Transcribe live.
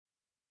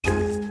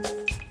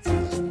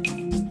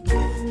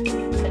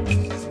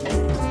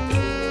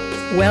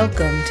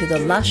Welcome to the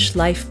Lush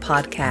Life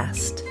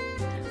Podcast.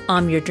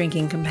 I'm your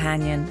drinking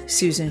companion,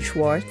 Susan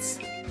Schwartz,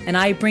 and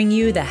I bring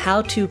you the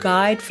how-to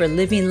guide for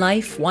living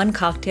life one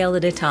cocktail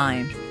at a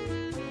time.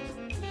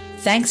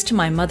 Thanks to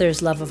my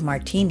mother's love of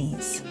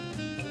martinis,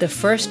 the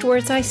first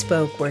words I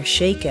spoke were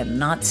shaken,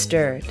 not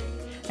stirred,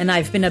 and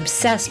I've been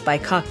obsessed by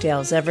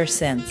cocktails ever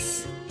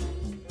since.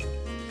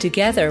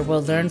 Together,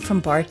 we'll learn from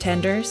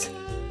bartenders,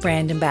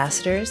 brand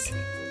ambassadors,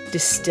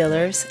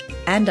 distillers,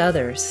 and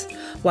others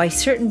why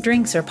certain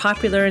drinks are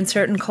popular in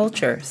certain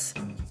cultures,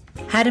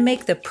 how to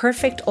make the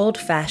perfect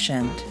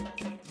old-fashioned,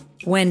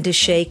 when to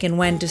shake and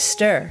when to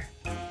stir,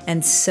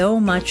 and so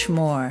much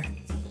more.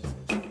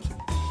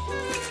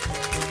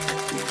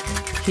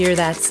 Hear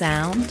that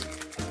sound?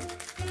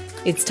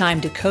 It's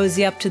time to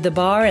cozy up to the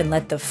bar and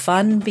let the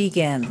fun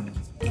begin.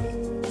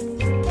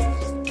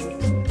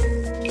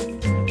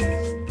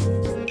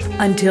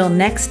 Until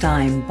next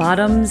time,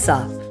 bottoms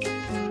up.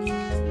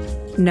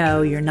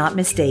 No, you're not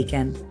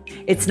mistaken.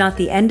 It's not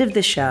the end of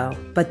the show,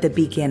 but the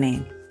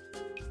beginning.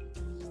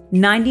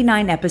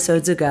 99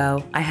 episodes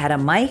ago, I had a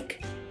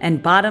mic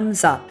and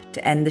bottoms up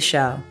to end the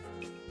show.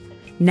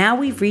 Now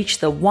we've reached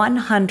the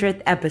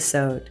 100th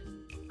episode.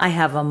 I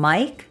have a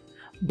mic,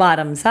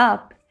 bottoms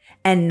up,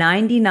 and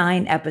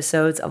 99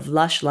 episodes of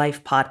Lush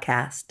Life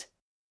Podcast.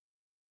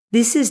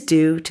 This is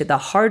due to the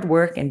hard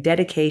work and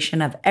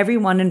dedication of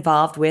everyone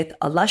involved with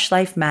a Lush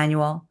Life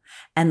Manual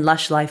and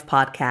Lush Life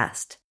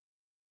Podcast.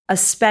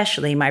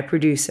 Especially my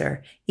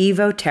producer,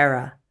 Evo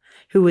Terra,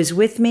 who was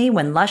with me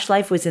when Lush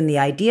Life was in the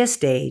idea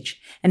stage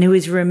and who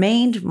has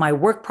remained my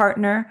work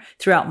partner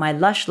throughout my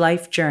Lush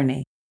Life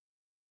journey.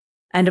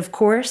 And of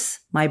course,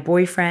 my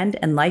boyfriend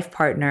and life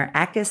partner,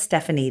 Akis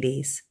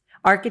Stefanidis,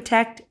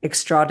 architect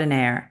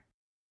extraordinaire.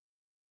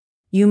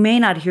 You may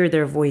not hear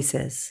their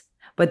voices,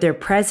 but their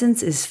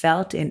presence is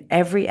felt in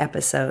every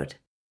episode.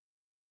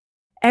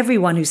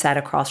 Everyone who sat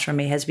across from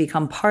me has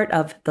become part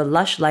of the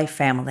Lush Life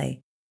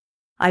family.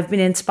 I've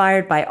been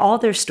inspired by all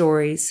their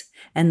stories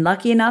and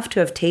lucky enough to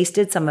have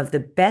tasted some of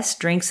the best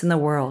drinks in the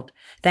world,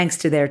 thanks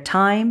to their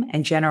time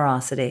and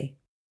generosity.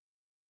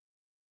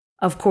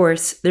 Of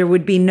course, there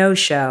would be no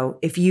show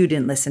if you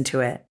didn't listen to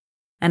it,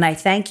 and I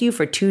thank you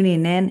for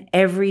tuning in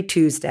every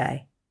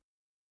Tuesday.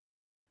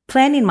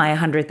 Planning my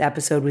 100th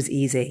episode was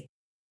easy.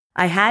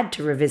 I had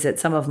to revisit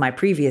some of my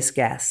previous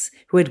guests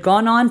who had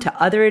gone on to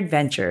other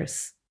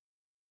adventures.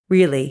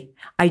 Really,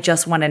 I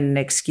just wanted an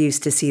excuse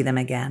to see them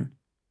again.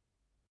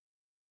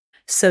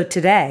 So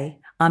today,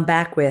 I'm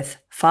back with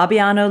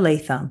Fabiano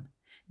Latham,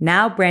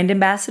 now brand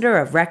ambassador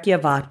of Recchia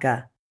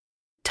Vodka,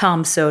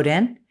 Tom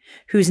Sodin,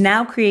 who's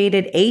now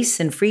created Ace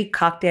and Freak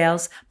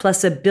cocktails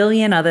plus a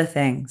billion other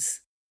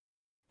things,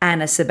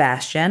 Anna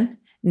Sebastian,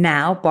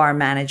 now bar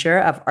manager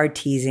of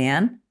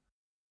Artesian,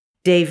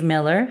 Dave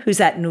Miller, who's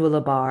at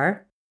Nula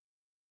Bar,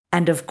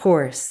 and of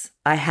course,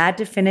 I had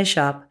to finish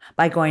up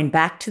by going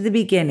back to the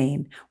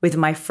beginning with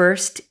my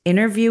first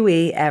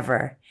interviewee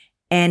ever,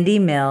 Andy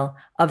Mill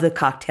of the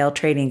Cocktail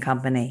Trading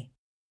Company.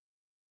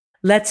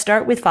 Let's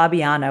start with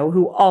Fabiano,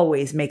 who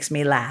always makes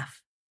me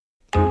laugh.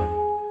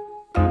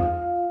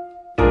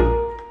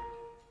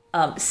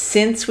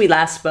 Since we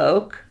last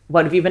spoke,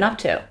 what have you been up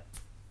to?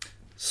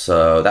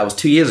 So that was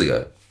 2 years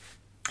ago.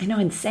 I know,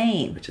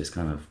 insane. Which is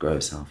kind of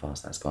gross how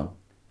fast that's gone.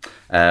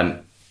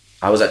 I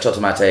was at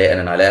Chotomate and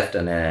then I left,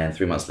 and then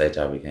 3 months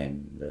later I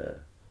became the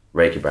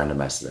Reiki brand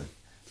ambassador.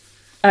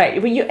 All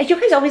right, well, you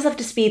guys always love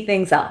to speed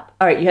things up.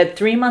 All right, you had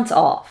 3 months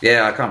off.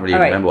 Yeah, I can't really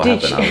remember what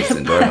happened. I was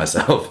enjoying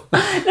myself. No,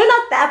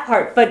 not that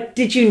part. But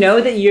did you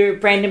know that your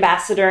brand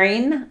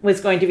ambassadoring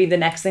was going to be the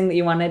next thing that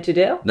you wanted to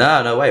do?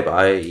 No way.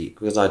 But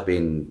because I'd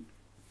been,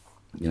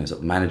 sort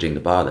of managing the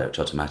bar there at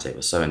Chotomate, it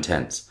was so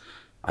intense.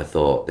 I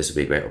thought this would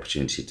be a great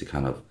opportunity to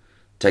kind of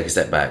take a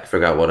step back,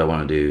 figure out what I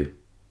want to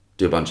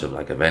do a bunch of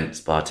like events,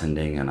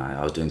 bartending, and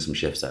I was doing some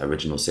shifts at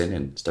Original Sin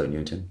in Stoke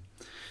Newington,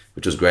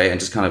 which was great,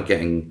 and just kind of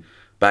getting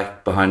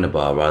back behind the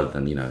bar rather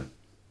than,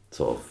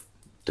 sort of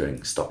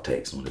doing stock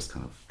takes and all this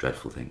kind of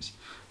dreadful things.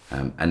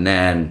 And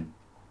then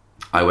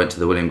I went to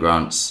the William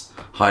Grant's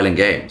Highland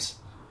Games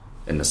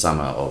in the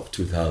summer of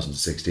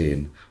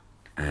 2016.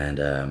 And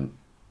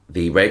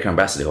the Reiki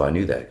ambassador who I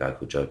knew there, a guy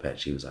called Joe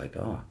Petch, he was like,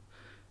 oh,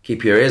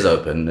 keep your ears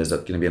open. There's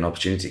going to be an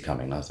opportunity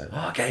coming. And I was like,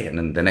 oh, okay. And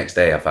then the next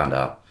day I found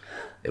out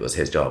it was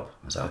his job.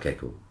 I was like, okay,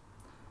 cool.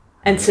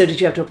 And so did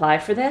you have to apply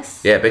for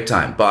this? Yeah, big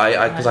time. But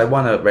because I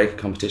won a Reiki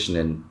competition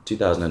in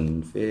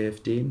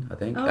 2015, I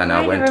think. Oh, and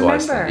right, I went to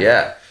Iceland.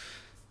 Yeah.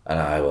 And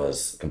I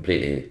was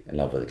completely in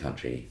love with the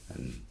country.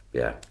 And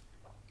yeah.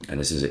 And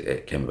as soon as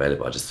it came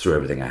available, I just threw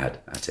everything I had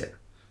at it.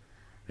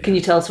 Yeah. Can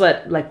you tell us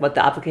what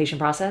the application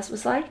process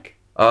was like?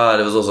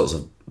 There was all sorts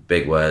of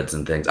big words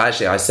and things.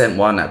 Actually, I sent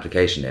one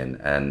application in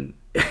and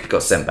it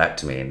got sent back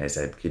to me and they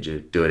said, could you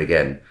do it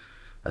again?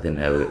 I think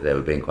they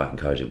were being quite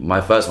encouraging.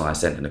 My first one, I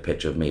sent in a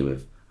picture of me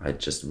with, I'd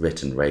just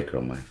written Reiki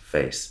on my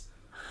face.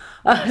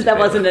 That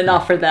wasn't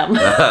enough for them.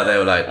 They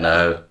were like,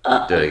 no,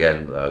 do it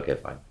again. Like, okay,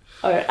 fine.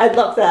 All right, I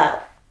love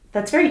that.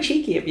 That's very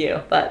cheeky of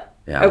you, but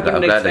Yeah, I'm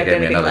glad they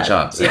gave me another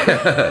chance.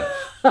 Yeah.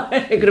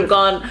 It could have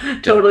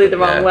gone totally the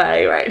wrong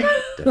way, right?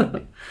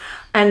 Definitely.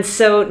 And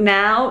so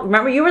now,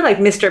 remember, you were like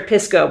Mr.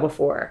 Pisco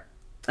before,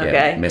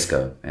 okay? Yeah,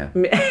 Misco, yeah.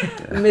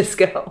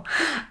 Misco.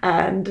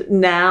 And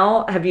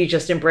now, have you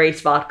just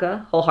embraced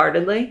vodka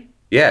wholeheartedly?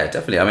 Yeah,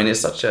 definitely. I mean, it's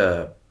such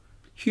a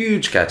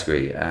huge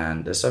category,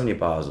 and there's so many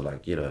bars with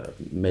like, a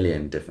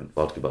million different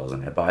vodka bars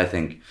in here. But I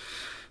think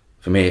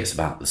for me, it's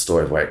about the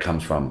story of where it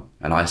comes from.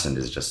 And Iceland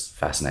is just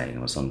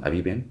fascinating. Have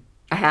you been?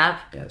 I have.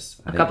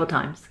 Yes. A couple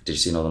times. Did you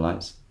see Northern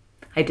Lights?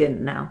 I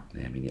didn't know.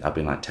 Yeah, I mean, I've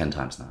been like 10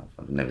 times now.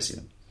 I've never seen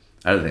them.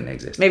 I don't think they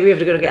exist. Maybe we have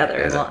to go together.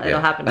 It'll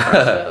happen for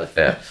us both.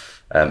 Yeah.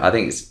 I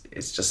think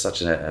it's just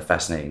such a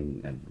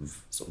fascinating and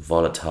sort of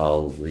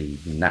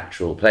volatilely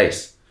natural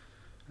place.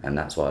 And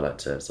that's why I like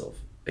to sort of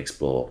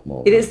explore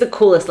more. It is the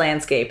coolest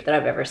landscape that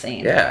I've ever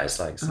seen. Yeah, it's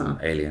like some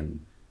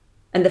alien.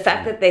 And the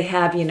fact that they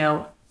have,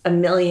 1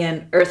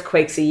 million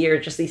earthquakes a year,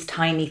 just these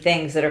tiny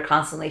things that are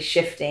constantly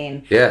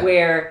shifting. Yeah.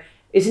 Where,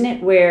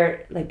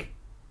 like,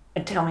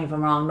 tell me if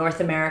I'm wrong, North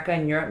America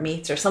and Europe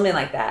meets or something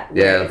like that.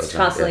 Yeah. It's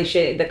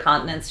constantly the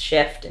continents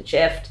shift and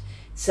shift.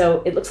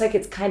 So it looks like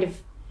it's kind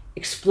of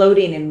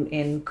exploding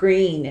in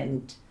green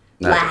and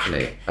black.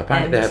 Definitely.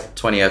 Apparently they have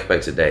 20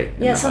 earthquakes a day.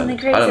 Yeah, something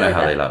crazy. I don't know like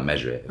how that. they like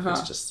measure it. If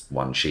it's just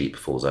one sheep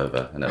falls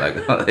over and they're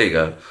like, oh, there you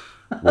go.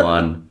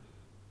 One.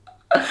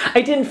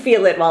 I didn't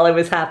feel it while it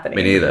was happening.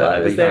 Me neither. I I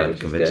was think there, you which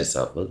is convince good.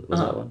 yourself. Was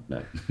that one?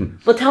 No.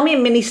 Well, tell me a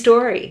mini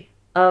story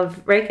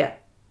of Reykjavik.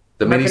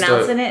 The Am I mini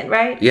pronouncing story. it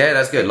right? Yeah,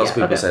 that's good. Lots of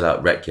Yeah, people okay. say like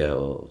Reykja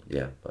or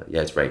but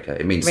it's Reykja.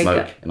 It means Reykja.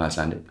 smoke in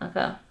Icelandic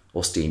Okay.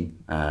 or steam.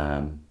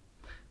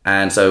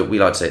 And so we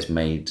like to say it's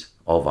made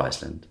of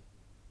Iceland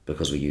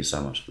because we use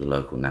so much of the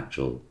local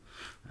natural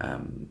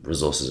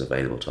resources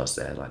available to us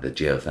there, like the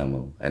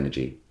geothermal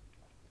energy,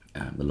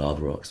 the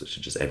lava rocks, which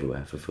are just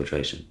everywhere for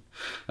filtration,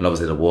 and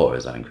obviously the water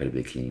is like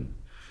incredibly clean.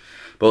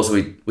 But also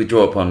we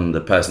draw upon the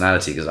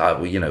personality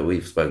because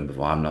we've spoken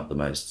before. I'm not the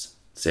most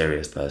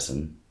serious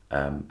person.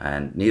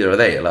 And neither are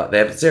they. Like,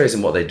 they're serious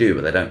in what they do,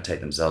 but they don't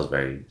take themselves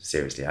very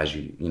seriously. As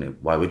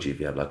why would you if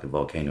you have like a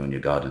volcano in your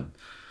garden?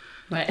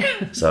 Right.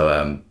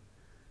 So,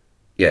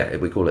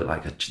 we call it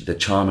like the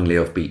charmingly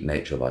offbeat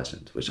nature of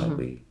Iceland, which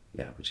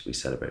which we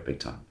celebrate big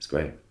time. It's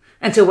great.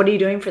 And so what are you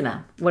doing for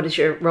them? What is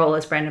your role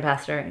as brand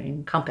ambassador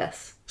in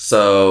Compass?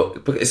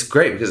 So it's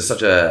great because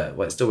it's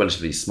it's still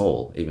relatively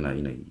small, even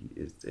though,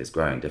 it's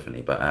growing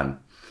differently. But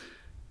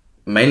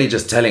mainly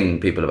just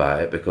telling people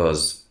about it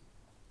because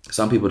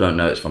some people don't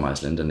know it's from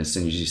Iceland, and as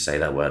soon as you say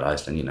that word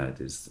Iceland,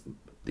 there's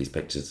these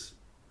pictures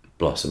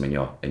blossom in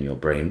your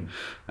brain.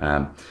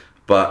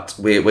 But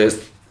we're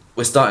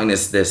starting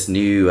this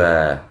new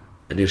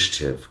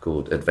initiative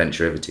called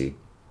Adventurivity,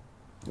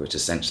 which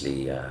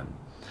essentially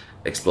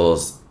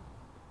explores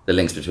the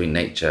links between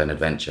nature and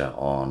adventure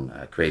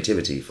on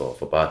creativity for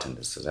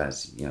bartenders. Because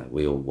as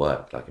we all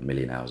work like 1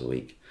 million hours a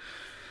week,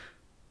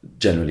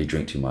 generally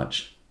drink too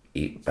much,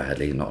 eat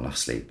badly, not enough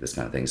sleep, this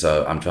kind of thing.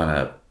 So I'm trying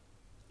to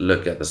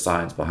look at the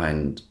science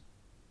behind,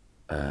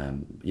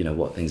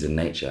 what things in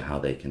nature, how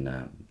they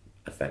can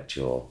affect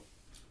your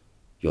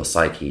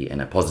psyche in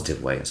a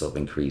positive way and sort of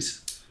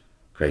increase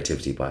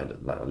creativity by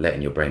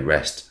letting your brain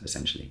rest,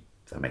 essentially.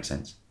 Does that make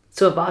sense?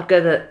 So a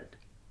vodka that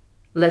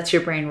lets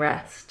your brain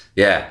rest.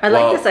 Yeah. I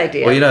like this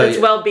idea. Well, it's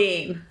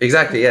well-being.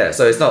 Exactly, yeah.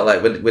 So it's not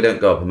like we don't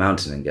go up a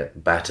mountain and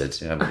get battered.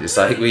 It's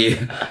like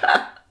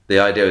the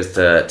idea is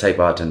to take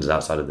bartenders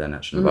outside of their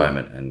natural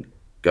environment and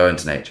go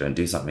into nature and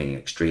do something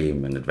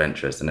extreme and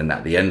adventurous. And then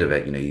at the end of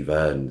it, you've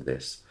earned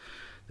this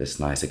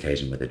nice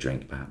occasion with a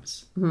drink,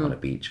 perhaps, on a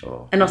beach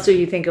or... And also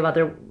you think of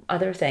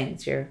other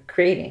things you're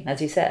creating,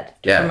 as you said,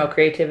 to promote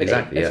creativity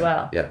as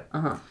well. Yeah.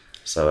 Uh-huh.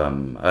 So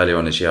earlier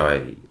on this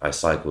year, I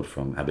cycled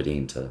from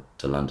Aberdeen to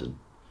London.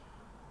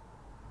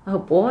 Oh,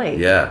 boy.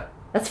 Yeah.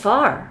 That's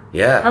far.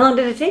 Yeah. How long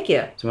did it take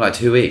you? Something like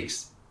 2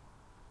 weeks.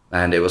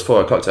 And it was for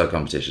a cocktail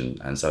competition.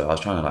 And so I was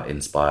trying to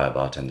inspire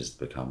bartenders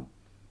to become,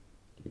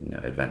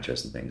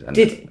 adventurous and things. And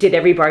did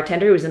every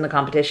bartender who was in the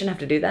competition have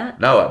to do that?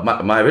 No,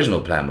 my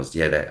original plan was,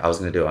 I was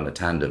going to do it on a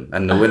tandem.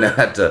 And the winner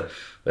had to,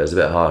 but it was a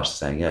bit harsh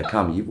saying,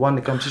 come, you've won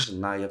the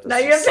competition, now you have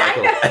to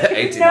cycle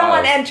 80 no miles.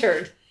 one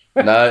entered.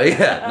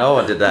 No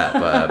one did that.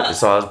 But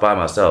so I was by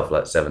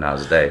myself 7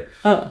 hours a day.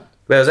 Oh.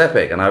 But it was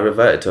epic. And I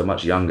reverted to a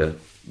much younger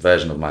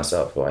version of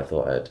myself who I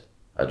thought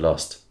I'd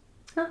lost.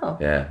 Oh.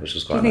 Yeah, which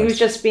was quite Do you think nice.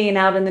 it was just being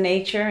out in the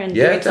nature and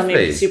doing something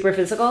definitely. super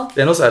physical?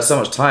 And also I had so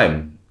much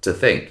time to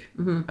think.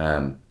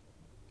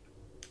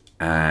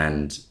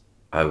 And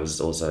I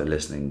was also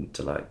listening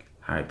to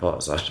Harry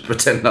Potter, so I was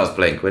pretending I was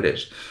playing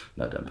Quidditch.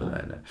 No, don't put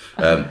that in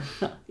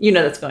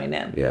there. That's going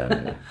in.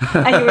 Yeah.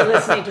 And you were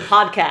listening to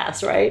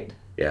podcasts, right?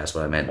 Yeah, that's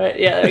what I meant. Right.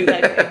 Yeah,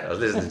 exactly. I was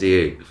listening to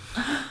you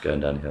going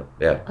downhill.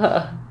 Yeah.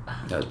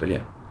 That was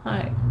brilliant. All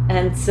right.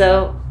 And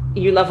so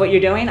you love what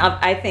you're doing?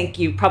 I think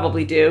you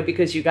probably do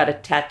because you got a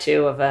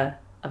tattoo of a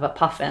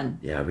puffin.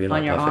 Yeah, I really on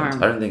like your puffins.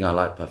 arm. I don't think I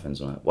like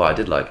puffins. I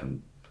did like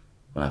them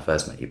when I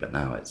first met you, but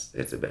now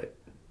it's a bit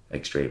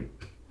extreme.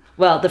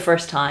 Well, the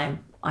first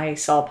time I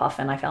saw a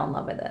puffin, I fell in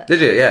love with it.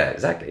 Did you? Yeah,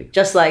 exactly.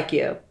 Just like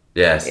you.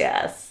 Yes.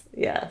 Yes.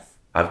 Yes.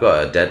 I've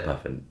got a dead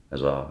puffin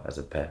as well as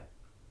a pet.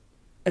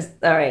 All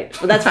right.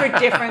 Well, that's for a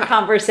different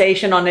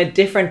conversation on a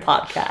different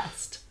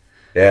podcast.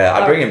 Yeah,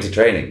 I bring him to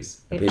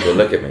trainings and people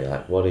look at me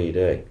like, what are you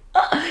doing?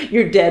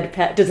 Your dead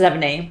pet. Does it have a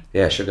name?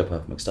 Yeah, Sugar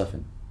Puff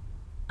McStuffin.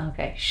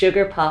 Okay.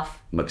 Sugar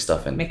Puff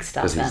McStuffin.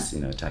 Because he's,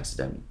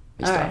 taxidermy.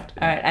 He's all stuffed.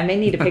 Right. All right. I may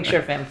need a picture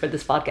of him for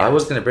this podcast. I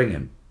was going to bring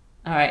him.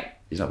 All right.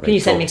 He's not very Can you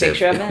send me a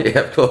picture of him? Yeah,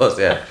 of course.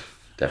 Yeah,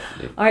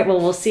 definitely. All right.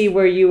 Well, we'll see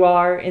where you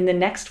are in the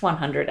next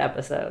 100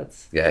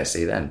 episodes. Yeah,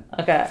 see you then.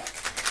 Okay.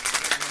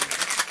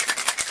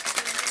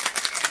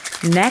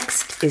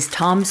 Next is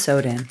Tom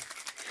Soden,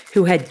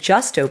 who had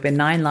just opened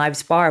 9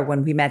 Lives Bar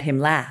when we met him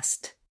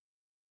last.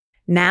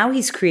 Now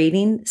he's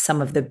creating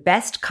some of the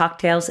best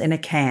cocktails in a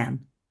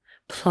can.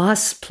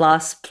 Plus,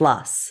 plus,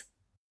 plus.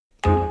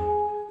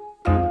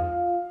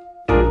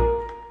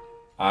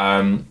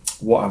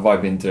 What have I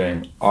been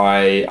doing?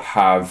 I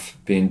have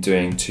been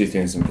doing 2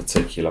 things in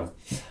particular.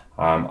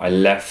 I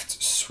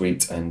left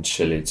Sweet and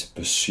Chili to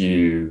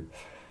pursue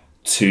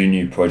 2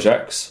 new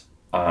projects.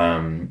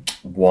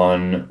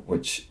 One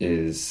which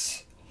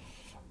is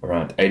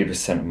around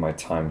 80% of my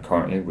time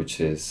currently, which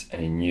is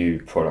a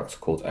new product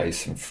called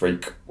Ace and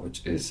Freak,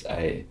 which is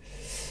a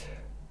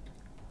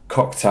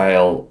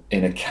cocktail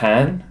in a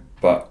can,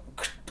 but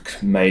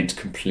made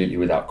completely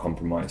without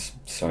compromise.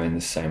 So in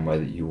the same way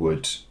that you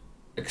would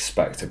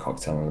expect a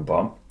cocktail in a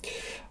bar.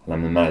 And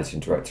I'm the managing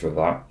director of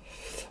that.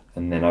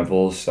 And then I've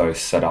also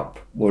set up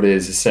what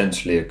is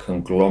essentially a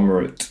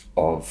conglomerate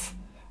of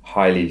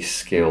highly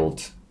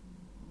skilled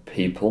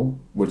people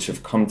which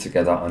have come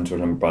together under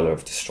an umbrella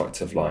of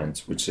Destructive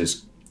Lines, which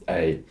is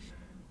a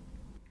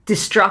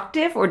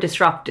Destructive or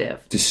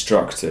disruptive?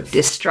 Destructive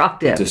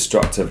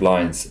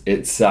Lines.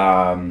 It's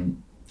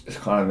kind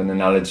of an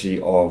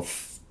analogy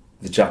of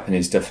the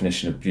Japanese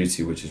definition of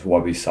beauty, which is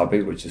wabi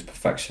sabi, which is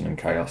perfection and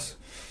chaos.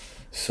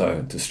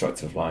 So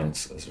Destructive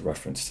Lines as a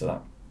reference to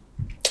that.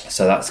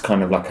 So that's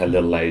kind of like a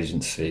little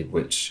agency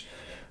which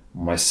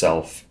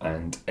myself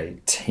and a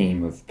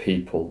team of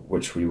people,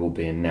 which we will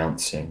be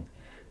announcing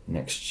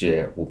next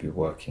year, will be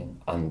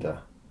working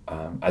under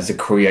as a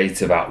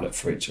creative outlet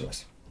for each of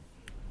us.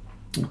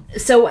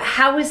 So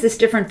how is this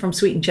different from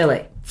Sweet and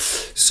Chili?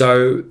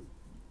 So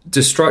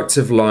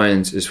Destructive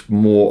Lines is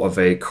more of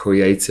a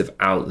creative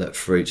outlet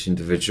for each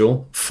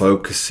individual,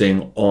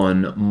 focusing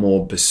on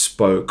more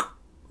bespoke,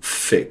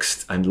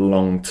 fixed and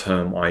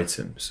long-term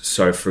items.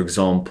 So for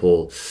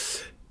example,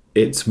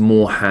 it's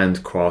more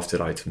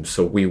handcrafted items.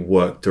 So we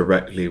work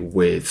directly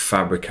with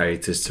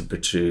fabricators to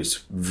produce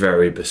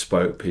very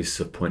bespoke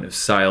pieces of point of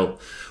sale.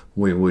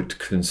 We would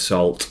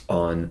consult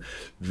on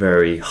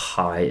very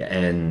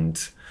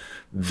high-end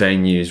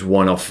venues,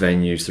 one-off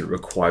venues that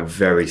require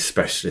very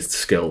specialist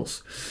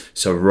skills.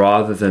 So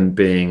rather than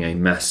being a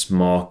mass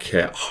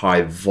market,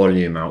 high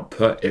volume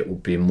output, it will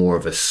be more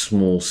of a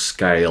small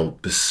scale,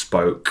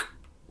 bespoke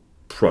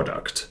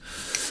product.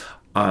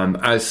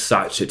 As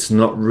such, it's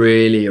not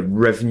really a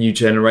revenue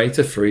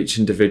generator for each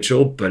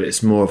individual, but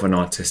it's more of an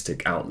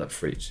artistic outlet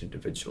for each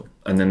individual.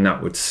 And then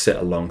that would sit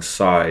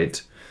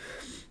alongside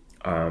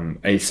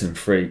Ace and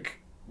Freak.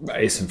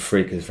 Ace and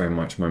Freak is very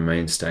much my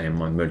mainstay and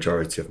my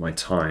majority of my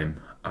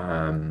time,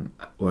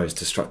 whereas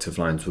Destructive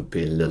Lines would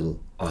be a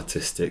little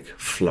artistic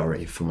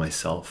flurry for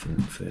myself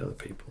and for the other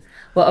people.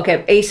 Well,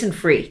 okay, Ace and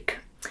Freak.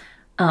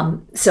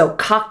 So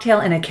cocktail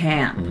in a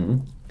can. Mm-hmm.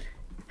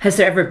 Has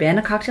there ever been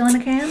a cocktail in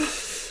a can?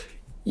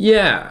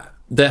 Yeah,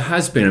 there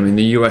has been. I mean,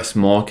 the US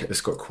market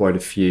has got quite a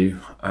few.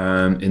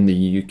 In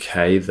the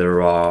UK,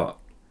 there are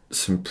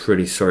some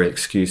pretty sorry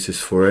excuses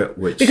for it.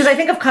 Because I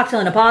think of cocktail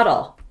in a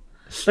bottle,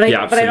 but I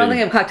don't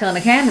think of cocktail in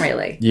a can,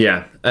 really.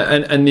 Yeah,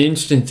 and the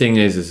interesting thing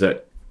is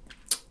that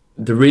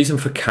the reason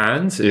for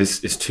cans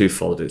is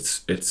twofold.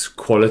 It's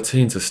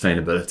quality and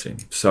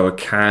sustainability. So a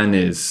can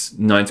is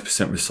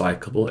 90%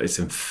 recyclable. It's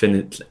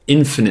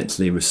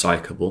infinitely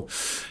recyclable.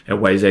 It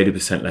weighs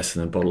 80% less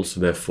than a bottle, so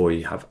therefore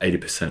you have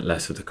 80%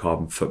 less of the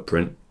carbon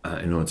footprint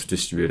in order to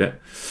distribute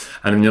it.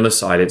 And on the other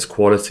side, it's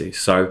quality.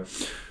 So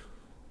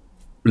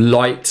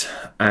light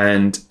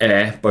and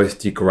air both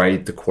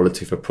degrade the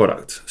quality of a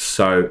product.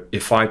 So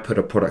if I put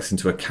a product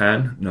into a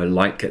can, no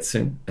light gets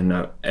in and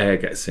no air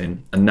gets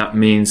in. And that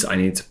means I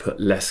need to put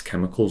less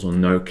chemicals or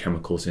no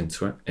chemicals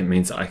into it. It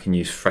means that I can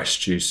use fresh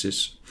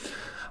juices.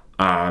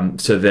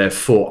 So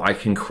therefore I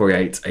can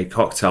create a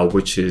cocktail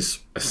which is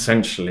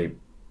essentially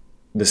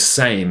the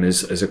same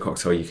as a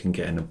cocktail you can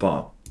get in a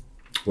bar.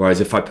 Whereas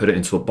if I put it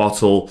into a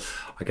bottle,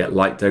 I get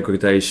light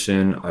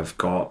degradation. I've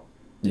got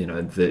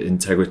the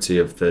integrity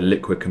of the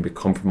liquid can be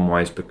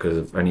compromised because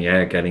of any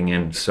air getting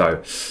in.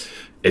 So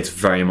it's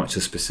very much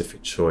a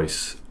specific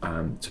choice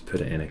to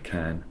put it in a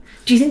can.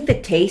 Do you think the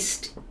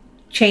taste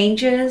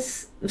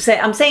changes?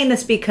 I'm saying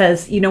this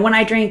because, when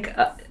I drink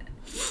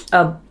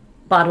a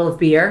bottle of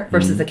beer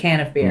versus a can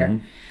of beer,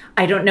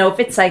 I don't know if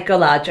it's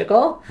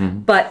psychological,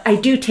 but I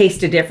do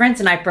taste a difference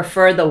and I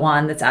prefer the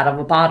one that's out of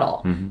a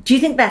bottle. Do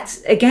you think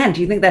that's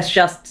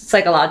just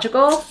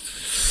psychological?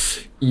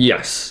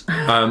 Yes,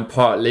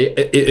 partly.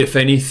 If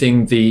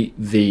anything,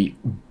 the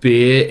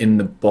beer in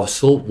the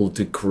bottle will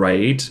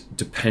degrade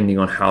depending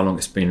on how long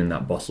it's been in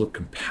that bottle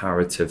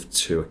comparative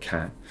to a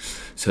can.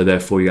 So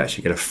therefore, you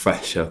actually get a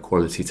fresher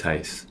quality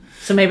taste.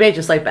 So maybe I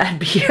just like bad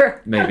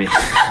beer. Maybe.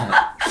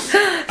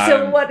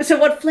 So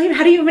what flavor?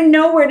 How do you even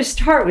know where to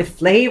start with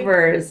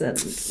flavors? And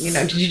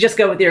did you just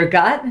go with your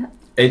gut?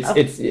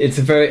 It's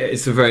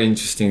a very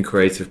interesting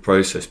creative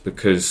process,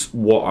 because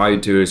what I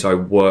do is I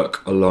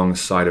work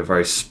alongside a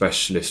very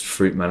specialist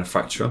fruit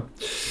manufacturer.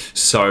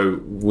 So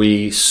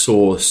we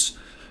source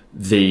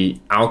the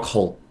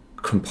alcohol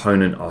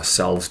component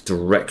ourselves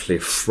directly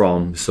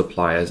from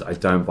suppliers. I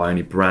don't buy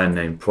any brand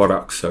name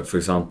products. So for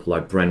example, I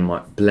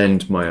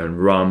blend my own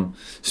rum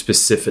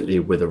specifically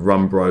with a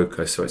rum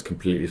broker, so it's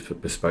completely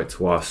bespoke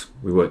to us.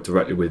 We work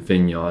directly with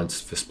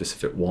vineyards for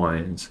specific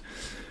wines,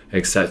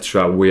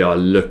 etc. We are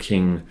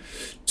looking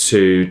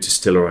to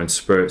distill our own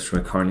spirits.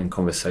 We're currently in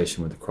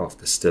conversation with the craft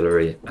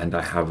distillery, and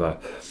I have a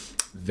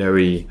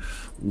very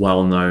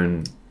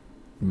well-known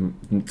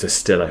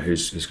distiller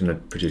who's going to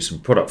produce some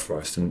product for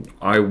us. And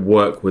I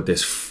work with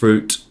this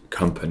fruit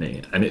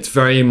company, and it's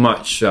very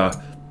much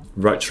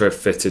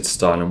retrofitted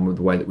style and with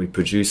the way that we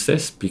produce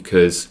this,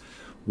 because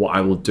what I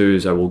will do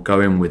is I will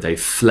go in with a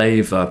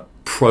flavor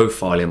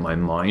profile in my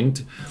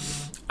mind,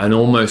 and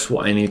almost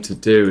what I need to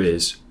do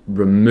is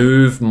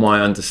remove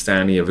my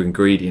understanding of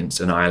ingredients,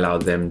 and I allow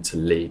them to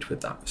lead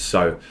with that.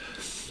 So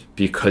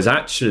because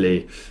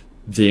actually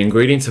the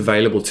ingredients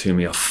available to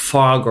me are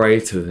far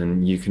greater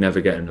than you can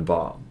ever get in a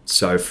bar.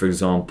 So for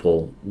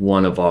example,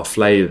 one of our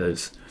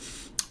flavors,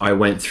 I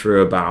went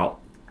through about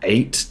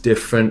 8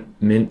 different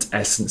mint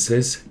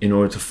essences in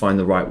order to find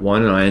the right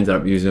one, and I ended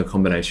up using a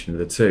combination of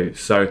the two.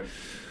 So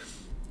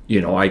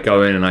I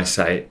go in and I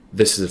say,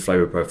 this is the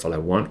flavor profile I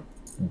want.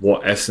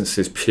 What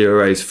essences,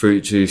 purees,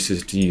 fruit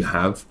juices do you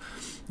have?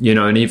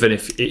 And even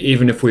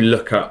if we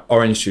look at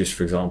orange juice,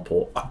 for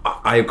example,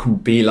 I can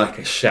be like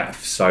a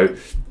chef. So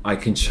I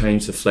can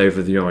change the flavor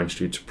of the orange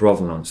due to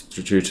provenance,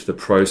 due to the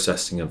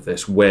processing of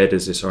this. Where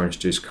does this orange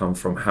juice come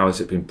from? How has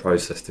it been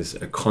processed? Is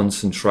it a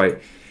concentrate?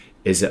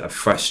 Is it a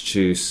fresh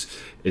juice?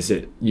 Is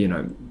it,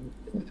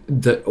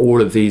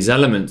 all of these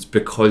elements,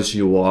 because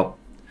you are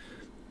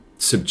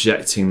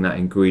subjecting that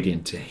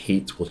ingredient to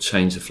heat, will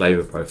change the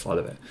flavor profile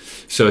of it.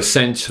 So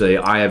essentially,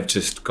 I have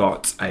just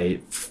got a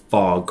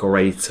far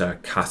greater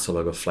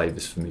catalogue of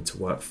flavors for me to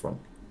work from.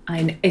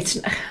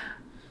 It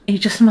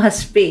just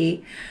must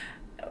be,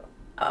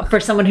 for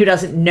someone who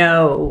doesn't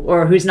know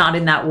or who's not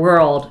in that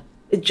world,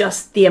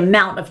 just the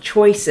amount of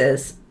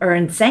choices are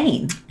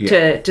insane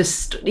to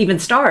even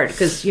start,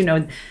 because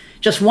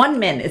just one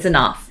mint is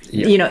enough.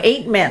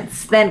 8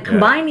 mints, then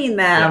combining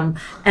them.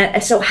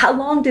 And so how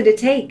long did it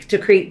take to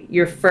create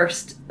the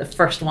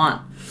first one?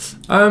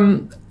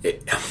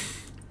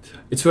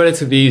 It's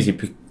relatively easy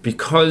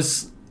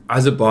because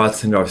as a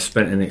bartender, I've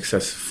spent in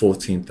excess of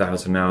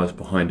 14,000 hours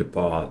behind a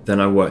bar. Then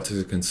I worked as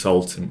a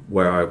consultant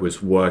where I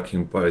was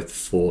working both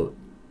for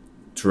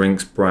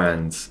drinks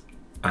brands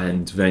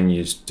and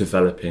venues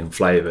developing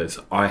flavors.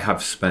 I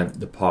have spent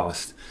the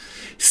past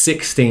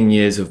 16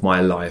 years of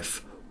my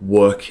life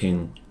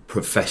working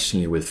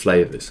professionally with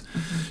flavors.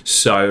 Mm-hmm.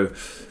 So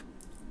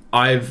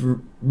I've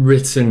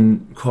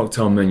written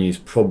cocktail menus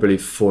probably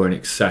for in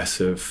excess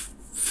of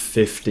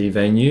 50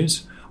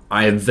 venues.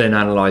 I have then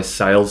analysed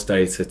sales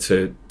data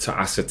to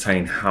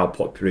ascertain how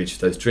popular each of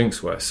those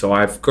drinks were. So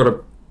I've got a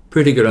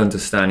pretty good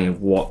understanding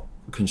of what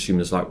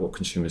consumers like, what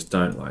consumers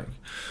don't like.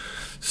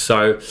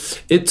 So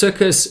it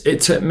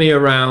took me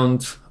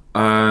around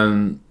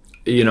an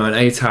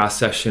 8-hour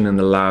session in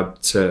the lab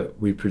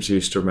we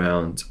produced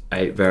around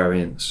 8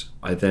 variants.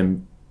 I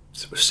then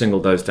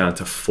singled those down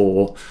to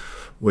 4.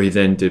 We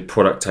then did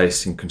product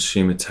tasting,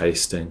 consumer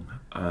tasting.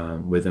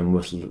 We then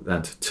whittled it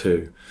down to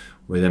 2.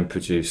 We then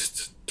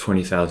produced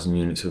 20,000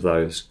 units of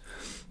those.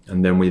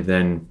 And then we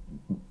then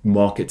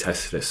market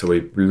tested it. So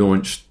we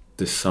launched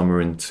this summer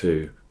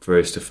into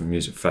various different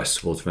music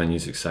festivals,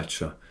 venues,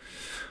 etc.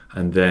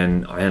 And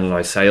then I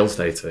analyze sales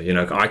data.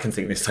 I can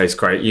think this tastes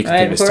great. You can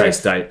think this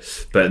tastes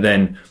great. But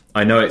then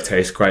I know it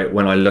tastes great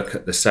when I look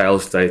at the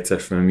sales data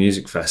from a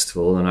music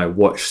festival and I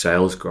watch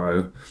sales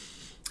grow,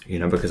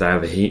 because I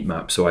have a heat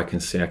map, so I can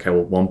see, okay,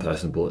 well, one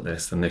person bought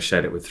this, then they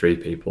shared it with 3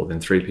 people, then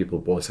 3 people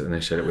bought it, and they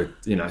shared it with,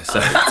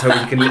 so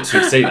you can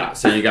literally see that.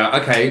 So you go,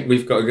 okay,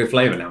 we've got a good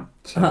flavour now.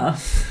 So,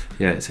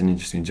 yeah, it's an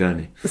interesting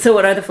journey. So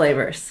what are the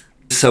flavours?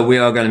 So we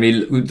are going to be,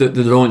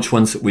 the launch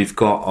ones that we've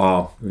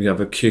got we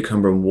have a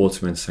cucumber and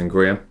watermelon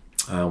sangria,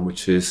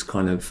 which is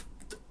kind of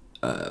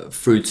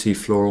fruity,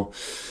 floral.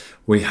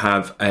 We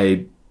have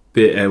a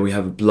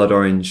blood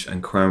orange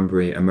and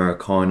cranberry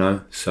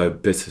Americano, so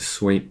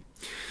bittersweet.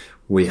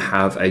 We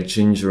have a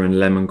ginger and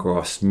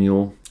lemongrass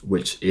mule,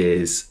 which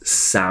is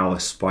sour,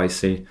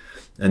 spicy.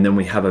 And then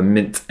we have a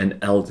mint and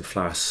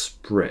elderflower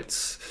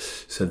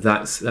spritz. So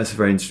that's a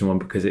very interesting one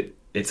because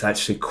it's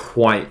actually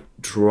quite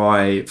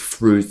dry,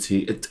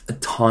 fruity, a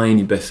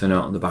tiny bit of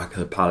nut on the back of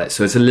the palate.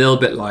 So it's a little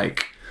bit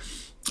like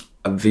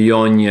a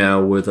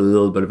Viognier with a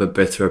little bit of a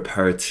bitter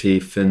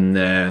aperitif in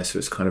there. So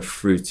it's kind of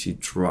fruity,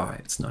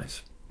 dry. It's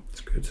nice.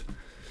 It's good.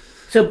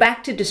 So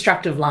back to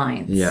Destructive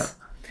Lines. Yeah.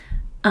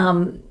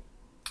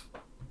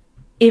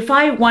 If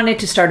I wanted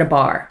to start a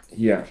bar,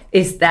 Yeah.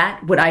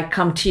 would I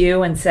come to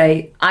you and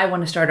say, I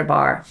want to start a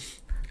bar?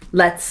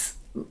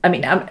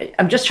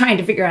 I'm just trying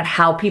to figure out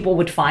how people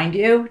would find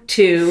you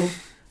to...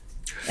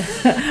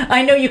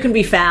 I know you can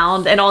be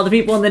found and all the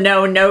people in the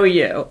know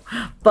you,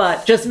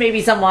 but just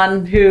maybe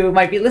someone who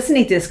might be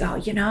listening to this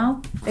go,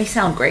 they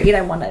sound great.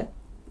 I want to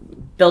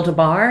build a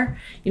bar.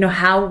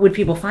 How would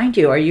people find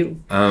you? Are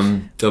you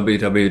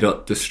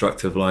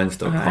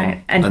www.destructivelines.com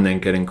right. and then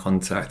get in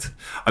contact.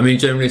 I mean,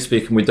 generally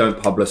speaking, we don't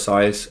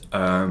publicize.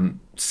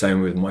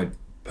 Same with my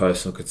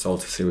personal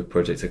consultancy with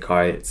Project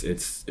Akai.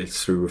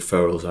 It's through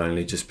referrals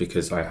only, just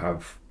because I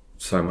have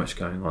so much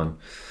going on.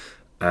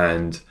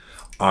 And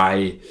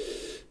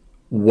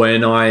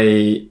when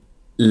I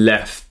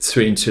left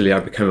Sweet & Chili, I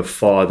became a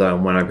father,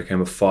 and when I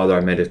became a father, I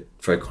made a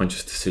very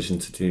conscious decision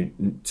to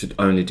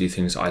only do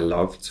things I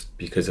loved,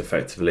 because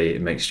effectively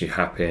it makes you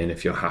happy, and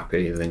if you're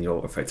happy, then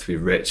you're effectively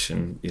rich.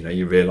 And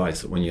you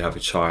realize that when you have a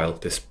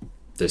child, this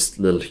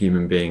little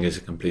human being is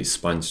a complete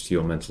sponge to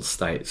your mental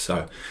state.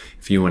 So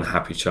if you want a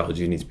happy child,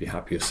 you need to be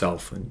happy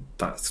yourself, and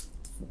that's,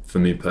 for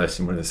me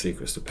personally, one of the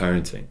secrets to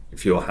parenting.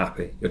 If you're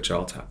happy, your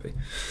child's happy.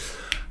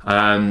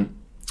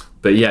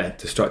 But yeah,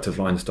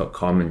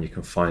 destructivelines.com, and you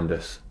can find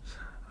us.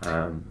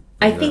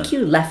 I think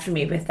you left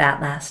me with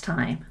that last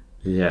time.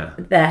 Yeah.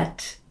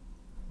 That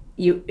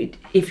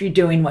if you're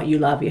doing what you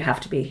love, you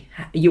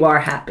are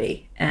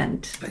happy.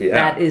 And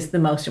that is the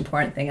most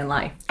important thing in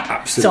life.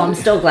 Absolutely. So I'm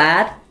still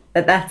glad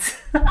that that's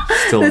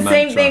still the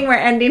same thing we're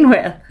ending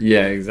with.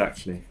 Yeah,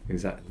 exactly.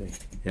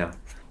 Yeah.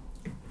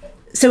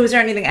 So is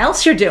there anything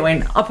else you're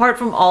doing apart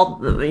from all,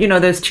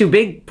 those two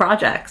big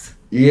projects?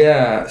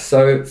 Yeah,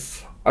 so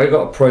I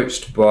got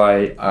approached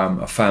by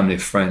a family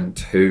friend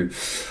who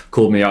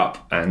called me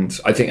up, and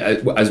I think,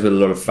 as with a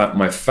lot of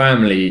my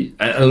family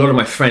and a lot of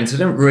my friends, I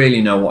don't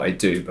really know what I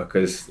do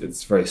because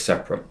it's very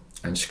separate.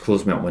 And she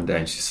calls me up one day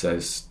and she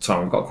says,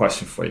 "Tom, I've got a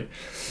question for you.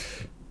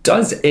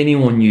 Does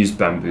anyone use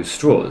bamboo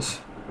straws?"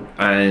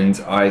 And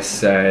I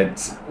said,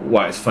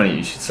 "Well, it's funny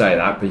you should say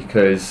that,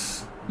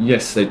 because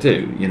yes, they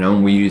do,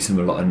 and we use them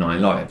a lot in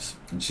Nine Lives."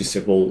 And she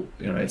said, "Well,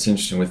 it's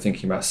interesting. We're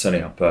thinking about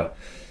setting up a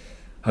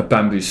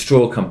bamboo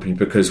straw company,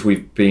 because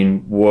we've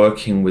been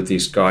working with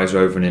these guys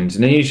over in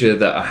Indonesia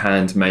that are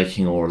hand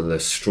making all of the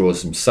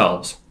straws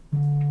themselves.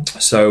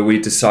 So we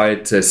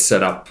decided to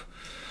set up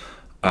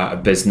a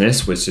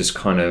business, which is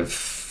kind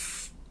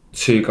of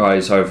two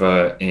guys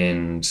over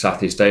in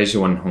Southeast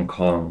Asia, one in Hong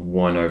Kong,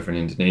 one over in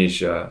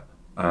Indonesia,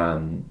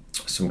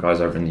 some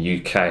guys over in the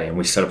UK, and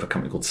we set up a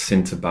company called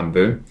Sinta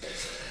Bamboo.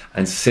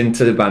 And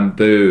Sinta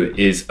Bamboo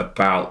is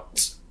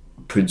about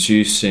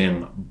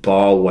producing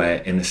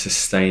barware in a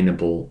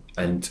sustainable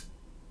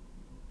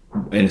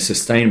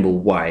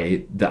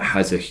way that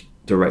has a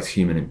direct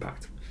human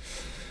impact.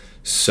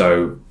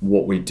 So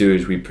what we do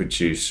is we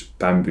produce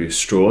bamboo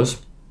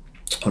straws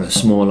on a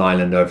small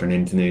island over in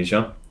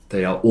Indonesia.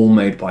 They are all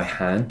made by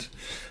hand.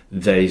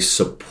 They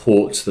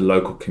support the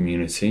local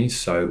community.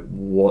 So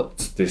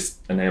what this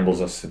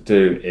enables us to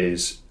do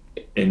is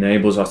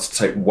enables us to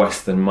take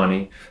Western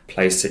money,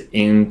 place it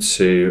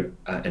into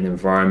an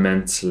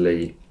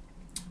environmentally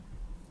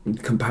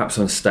perhaps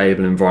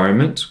unstable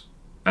environment,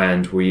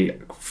 and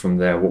from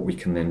there what we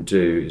can then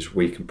do is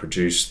we can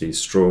produce these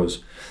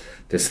straws.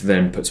 This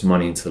then puts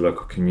money into the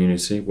local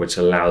community, which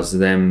allows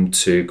them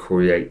to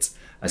create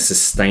a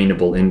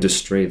sustainable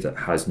industry that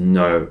has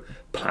no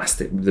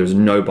plastic. There's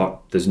no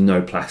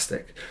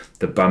plastic.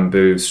 The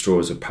bamboo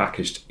straws are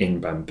packaged in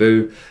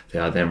bamboo. They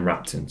are then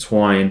wrapped in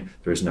twine.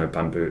 There is no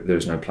bamboo. There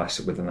is no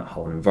plastic within that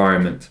whole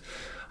environment.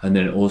 And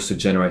then it also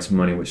generates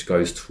money which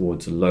goes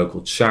towards a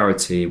local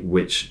charity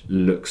which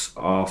looks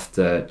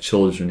after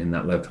children in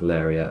that local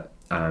area,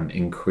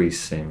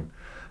 increasing,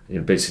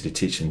 basically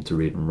teaching them to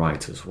read and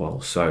write as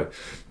well. So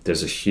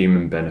there's a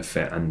human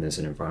benefit and there's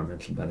an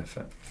environmental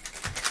benefit.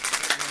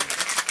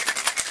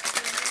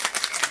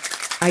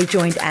 I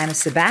joined Anna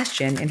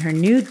Sebastian in her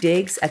new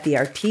digs at the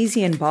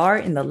Artesian Bar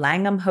in the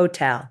Langham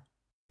Hotel.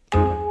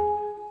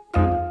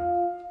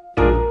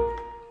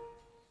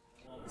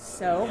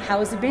 So, how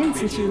has it been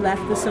since you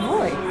left the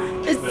Savoy?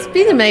 It's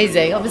been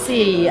amazing.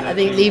 Obviously, I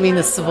think leaving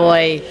the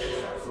Savoy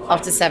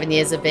after 7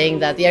 years of being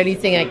there, the only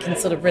thing I can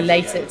sort of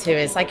relate it to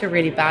is like a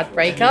really bad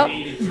breakup.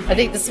 I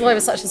think the Savoy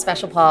was such a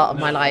special part of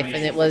my life,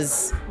 and it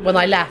was, when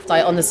I left,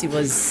 I honestly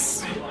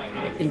was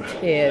in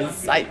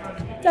tears, like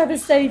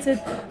devastated.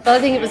 But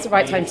I think it was the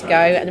right time to go,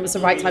 and it was the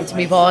right time to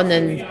move on,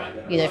 and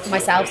for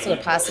myself, sort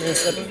of personally and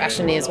sort of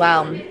professionally as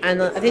well.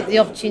 And I think the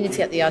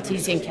opportunity at the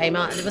Artesian came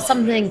out, and it was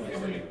something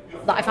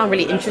that I found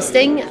really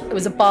interesting. It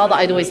was a bar that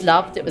I'd always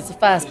loved. It was the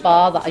first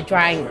bar that I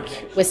drank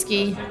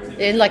whiskey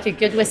in, like a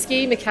good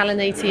whiskey, Macallan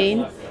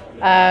 18. So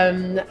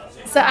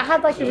it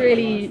had like a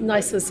really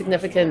nice sort of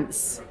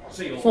significance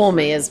for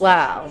me as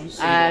well.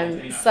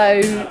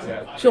 So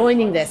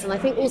joining this, and I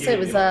think also it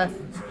was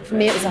for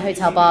me, it was a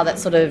hotel bar that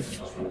sort of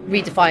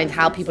redefined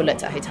how people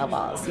looked at hotel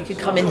bars. You could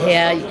come in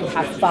here, you could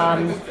have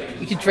fun,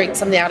 you could drink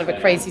something out of a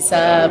crazy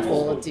serve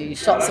or do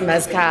shots of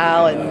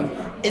mezcal and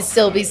it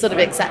still be sort of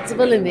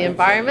acceptable in the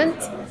environment.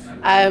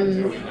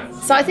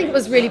 So I think it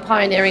was really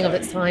pioneering of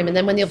its time. And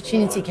then when the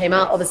opportunity came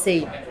out,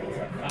 obviously,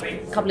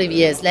 a couple of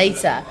years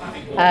later,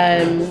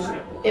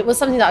 it was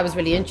something that I was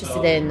really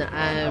interested in.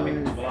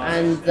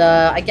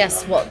 I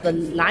guess what the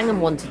Langham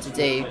wanted to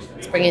do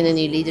is bring in a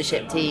new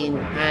leadership team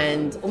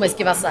and almost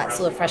give us that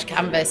sort of fresh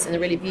canvas in a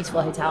really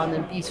beautiful hotel and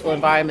a beautiful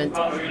environment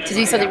to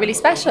do something really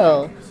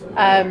special.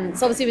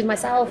 So obviously with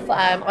myself,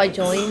 I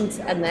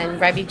joined, and then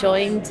Remy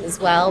joined as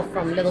well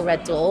from Little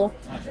Red Door.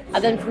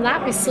 And then from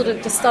that, we sort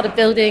of just started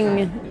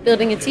building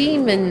a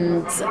team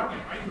and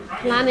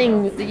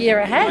planning the year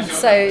ahead.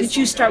 So did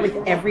you start with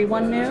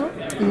everyone new?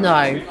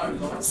 No.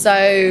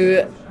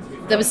 So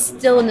there was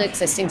still an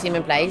existing team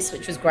in place,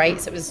 which was great.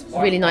 So it was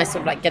really nice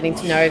sort of like getting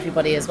to know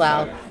everybody as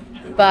well.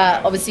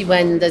 But obviously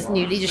when there's a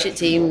new leadership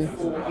team,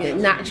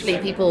 naturally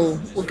people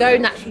will go,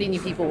 naturally new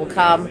people will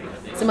come.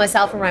 So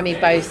myself and Remy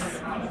both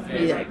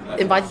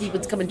invited people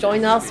to come and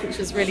join us, which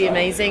was really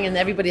amazing, and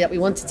everybody that we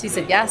wanted to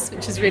said yes,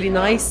 which is really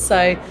nice.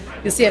 So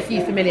you'll see a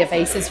few familiar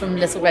faces from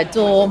Little Red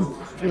Door,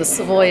 from the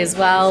Savoy as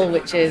well,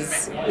 which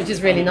is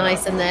really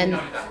nice. And then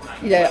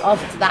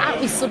after that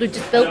we sort of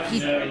just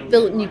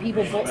built new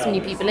people, brought some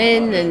new people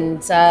in,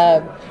 and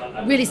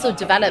really sort of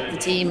developed the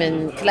team,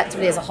 and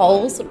collectively as a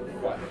whole sort of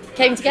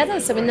came together.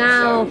 So we're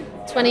now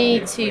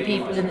 22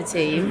 people in the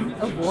team.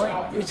 Oh boy.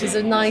 Which is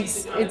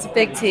it's a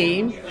big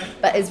team,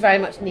 but it's very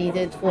much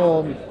needed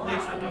for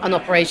an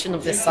operation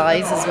of this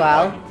size as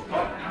well.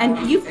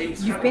 And you've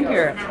been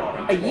here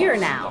a year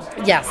now.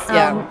 Yes,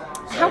 yeah.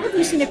 How have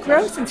you seen it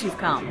grow since you've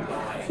come?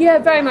 Yeah,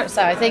 very much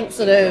so. I think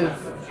sort of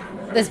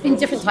there's been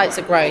different types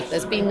of growth.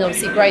 There's been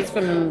obviously growth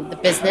from the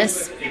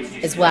business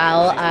as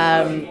well.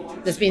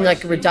 There's been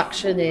like a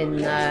reduction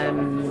in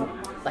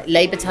like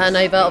labour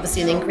turnover,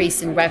 obviously an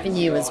increase in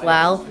revenue as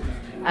well.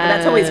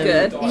 That's always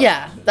good.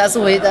 Yeah, that's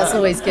always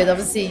good.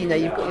 Obviously,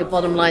 you've got your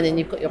bottom line and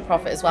you've got your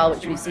profit as well,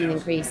 which we've seen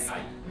increase.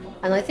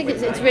 And I think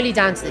it's really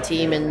down to the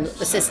team and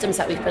the systems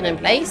that we've put in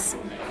place.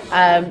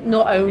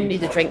 Not only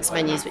the drinks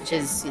menus, which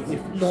is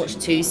we've launched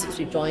 2 since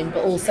we've joined,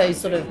 but also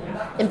sort of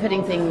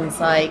inputting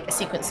things like a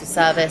sequence of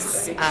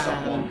service,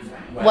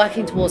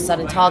 working towards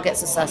certain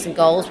targets and certain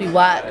goals. We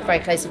work very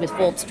closely with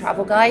Forbes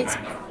Travel Guide,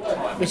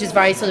 which is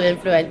very sort of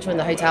influential in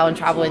the hotel and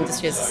travel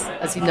industry,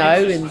 as you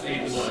know, and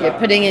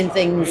putting in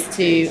things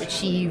to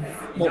achieve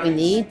what we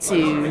need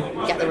to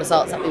get the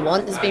results that we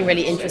want has been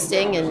really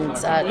interesting, and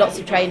lots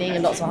of training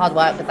and lots of hard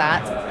work with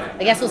that.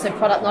 I guess also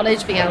product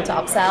knowledge, being able to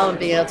upsell and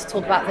being able to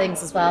talk about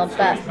things as well,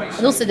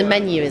 and also the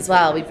menu as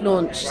well. We've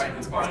launched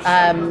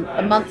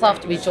a month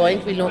after we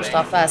joined, we launched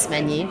our first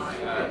menu.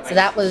 So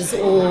that was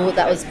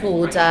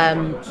called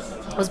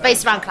it was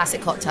based around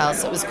classic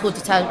cocktails. So it was called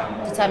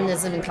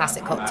Determinism in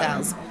Classic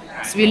Cocktails.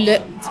 So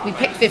we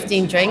picked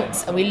 15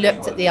 drinks, and we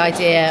looked at the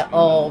idea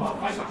of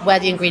where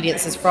the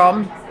ingredients is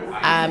from,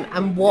 and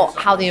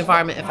how the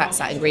environment affects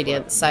that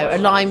ingredient. So a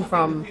lime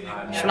from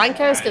Sri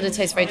Lanka is going to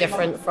taste very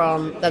different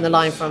than the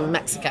lime from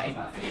Mexico,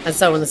 and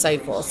so on and so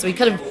forth. So we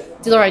kind of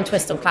did our own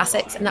twist on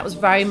classics, and that was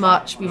very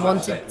much, we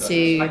wanted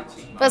to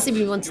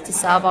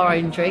serve our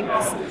own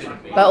drinks,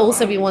 but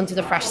also we wanted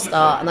a fresh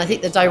start. And I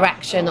think the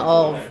direction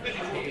of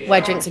where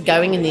drinks are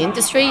going in the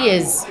industry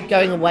is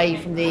going away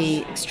from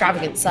the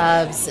extravagant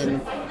serves,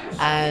 and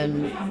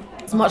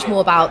it's much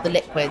more about the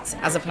liquid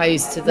as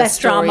opposed to the less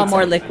drama,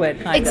 more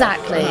liquid.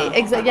 Exactly.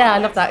 Yeah, I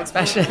love that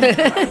expression.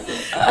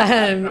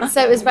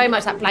 So it was very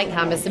much that blank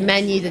canvas. The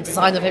menu, the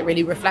design of it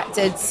really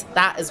reflected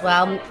that as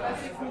well.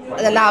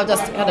 It allowed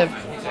us to kind of,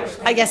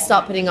 I guess,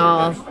 start putting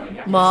our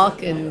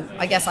mark and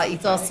I guess our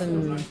ethos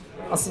and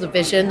our sort of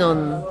vision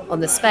on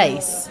the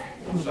space.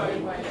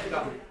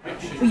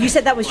 You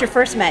said that was your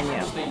first menu.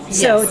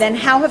 So Yes. then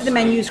how have the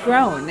menus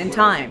grown in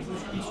time?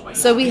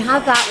 So we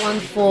had that one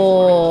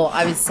for,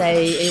 I would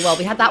say,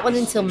 we had that one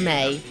until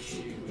May.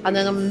 And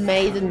then on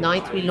May the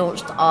 9th, we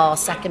launched our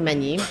second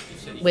menu,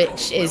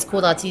 which is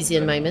called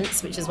Artesian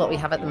Moments, which is what we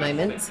have at the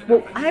moment.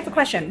 Well, I have a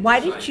question. Why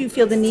did you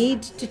feel the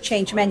need to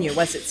change menu?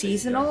 Was it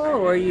seasonal,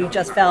 or you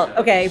just felt,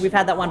 okay, we've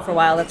had that one for a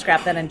while, let's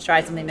scrap that and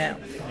try something new?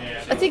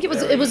 I think it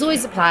was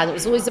always a plan. It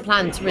was always a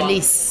plan to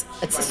release,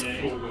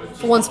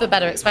 for want of a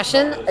better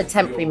expression, a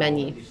temporary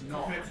menu.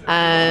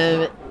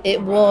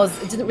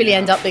 It didn't really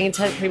end up being a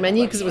temporary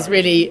menu because it was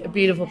really a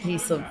beautiful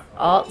piece of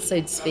art,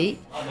 so to speak.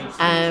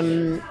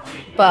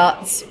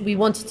 But we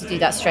wanted to do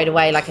that straight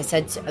away, like I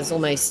said, as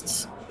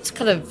almost to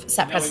kind of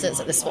set precedence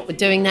that this is what we're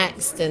doing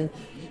next. And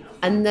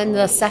then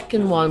the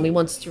second one we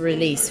wanted to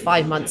release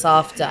 5 months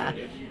after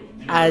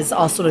as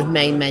our sort of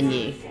main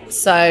menu.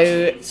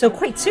 So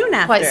quite soon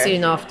after. Quite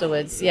soon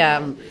afterwards,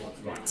 yeah.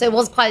 So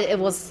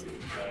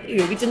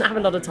we didn't have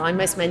a lot of time.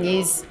 Most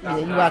menus,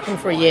 you work on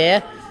for a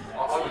year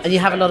and you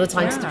have a lot of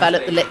time to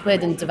develop the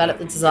liquid and develop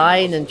the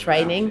design and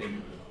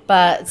training.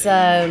 But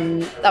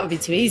that would be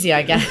too easy,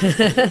 I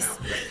guess.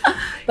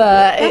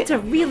 But that's a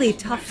really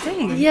tough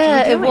thing.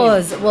 Yeah, it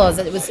was.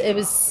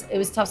 It it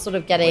was tough sort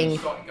of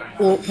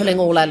pulling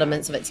all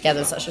elements of it together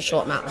in such a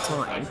short amount of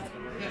time.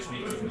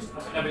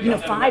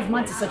 5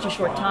 months is such a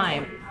short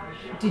time.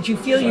 Did you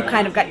feel you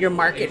kind of got your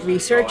market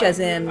research, as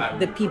in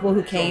the people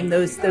who came,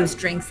 those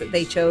drinks that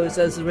they chose,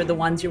 those were the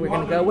ones you were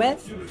going to go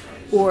with?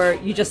 Or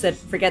you just said,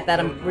 forget that,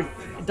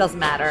 it doesn't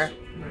matter,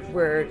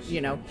 we're,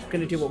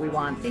 going to do what we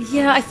want?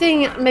 Yeah, I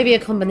think maybe a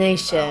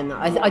combination.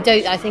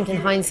 I think in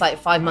hindsight,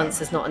 5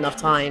 months is not enough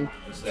time.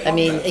 I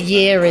mean, a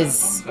year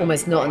is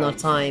almost not enough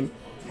time.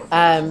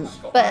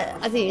 But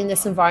I think in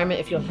this environment,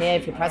 if you're here,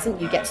 if you're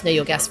present, you get to know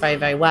your guests very,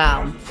 very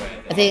well.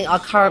 I think our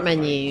current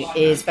menu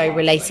is very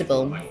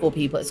relatable for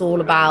people. It's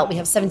all about, we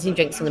have 17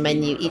 drinks on the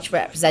menu, each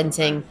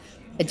representing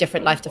a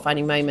different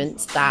life-defining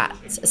moment that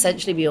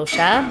essentially we all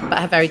share, but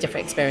have very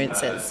different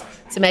experiences.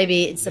 So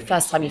maybe it's the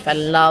first time you fell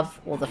in love,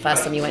 or the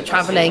first time you went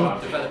traveling,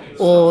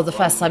 or the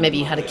first time maybe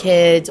you had a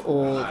kid,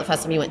 or the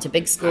first time you went to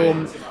big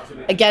school.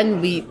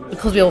 Again,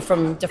 because we're all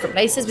from different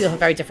places, we all have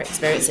very different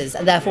experiences,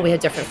 and therefore we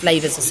have different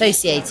flavors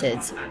associated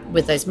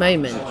with those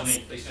moments.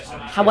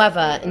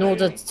 However, in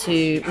order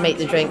to make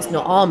the drinks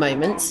not our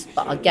moments,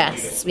 but our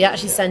guests, we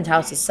actually sent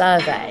out a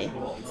survey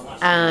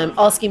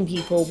asking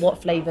people what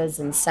flavors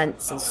and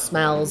scents and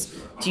smells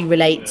do you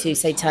relate to,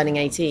 say, turning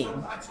 18.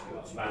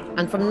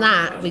 And from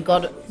that, we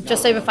got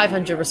just over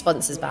 500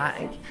 responses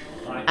back.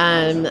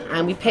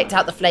 And we picked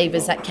out the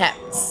flavors that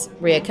kept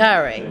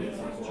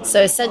reoccurring.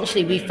 So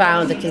essentially, we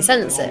found a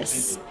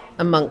consensus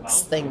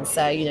amongst things.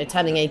 So,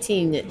 turning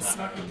 18, it's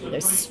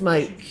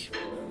smoke,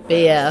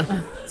 beer,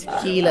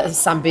 tequila,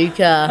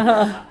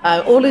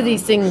 sambuca. All of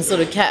these things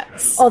sort of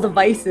kept... All the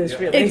vices,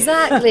 really.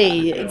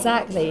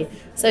 Exactly.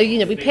 So,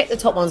 we picked the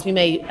top ones we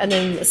made, and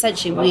then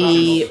essentially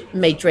we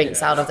made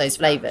drinks out of those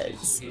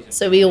flavors.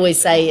 So we always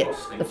say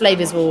the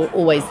flavors were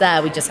always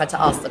there, we just had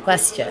to ask the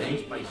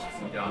question.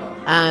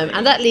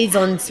 And that leads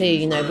on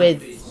to,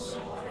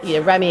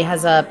 Remy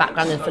has a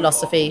background in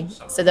philosophy,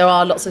 so there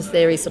are lots of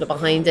theories sort of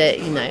behind it.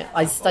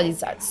 I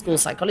studied at school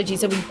psychology,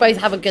 so we both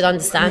have a good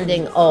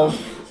understanding of,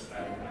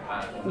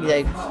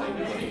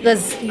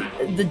 there's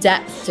the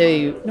depth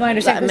to... No, I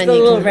understand. There's the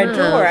little red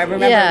drawer. I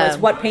remember was,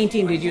 what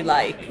painting did you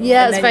like?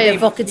 Yeah, it's very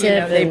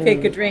evocative. They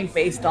pick a drink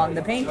based on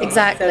the painting.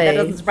 Exactly. So that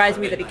doesn't surprise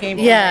me that it came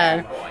from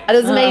there. And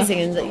it was amazing,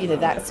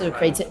 and that sort of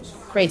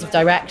creative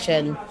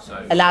direction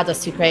allowed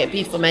us to create a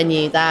beautiful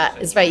menu that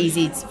is very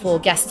easy for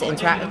guests to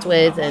interact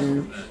with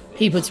and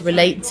people to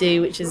relate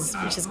to, which is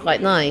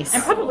quite nice.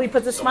 And probably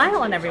puts a smile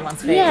on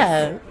everyone's face.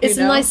 Yeah, it's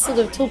a nice sort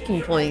of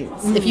talking point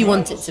if you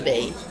want it to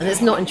be, and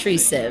it's not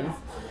intrusive.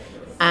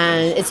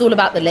 And it's all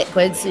about the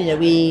liquids. In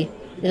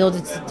order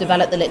to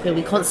develop the liquid,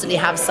 we constantly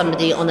have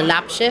somebody on a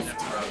lab shift.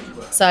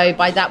 So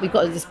by that, we've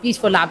got this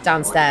beautiful lab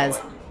downstairs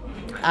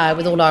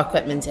with all our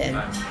equipment in.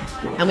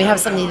 And we have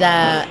somebody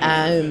there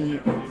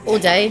all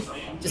day,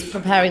 just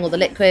preparing all the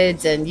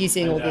liquids and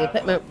using all the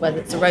equipment, whether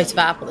it's a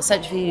rotovap or the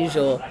centrifuge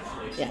or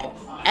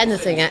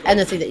anything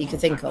that you could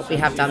think of, we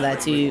have down there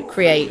to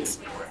create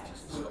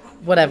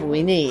whatever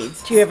we need.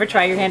 Do you ever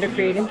try your hand at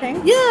creating things?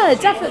 Yeah,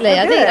 definitely.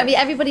 I think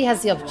everybody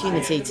has the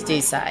opportunity to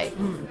do so.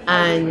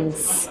 And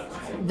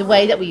the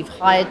way that we've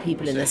hired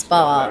people in this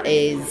bar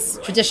is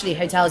traditionally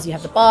hotels, you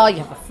have the bar, you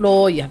have the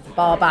floor, you have the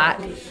bar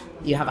back,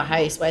 you have a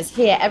host, whereas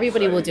here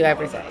everybody will do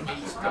everything.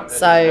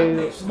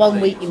 So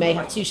 1 week you may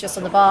have 2 shifts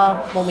on the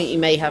bar, 1 week you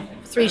may have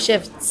 3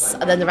 shifts,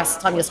 and then the rest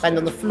of the time you'll spend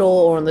on the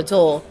floor or on the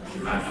door.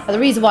 And the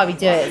reason why we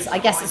do it is, I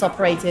guess it's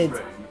operated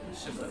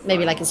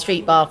maybe like a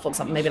street bar, for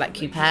example, maybe like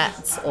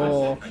Coupette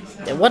or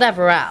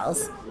whatever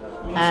else.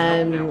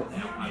 And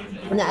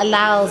it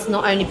allows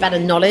not only better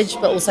knowledge,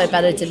 but also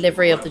better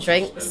delivery of the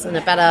drinks and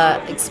a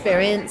better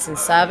experience and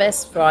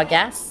service for our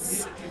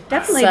guests.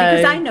 Definitely,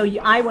 because I know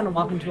I want to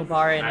walk into a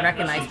bar and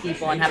recognize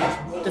people and have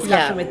a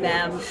discussion with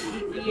them,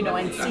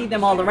 and see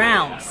them all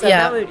around. So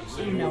that would,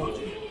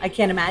 I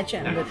can't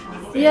imagine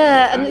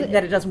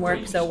that it doesn't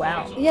work so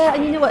well. Yeah,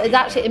 and you know what?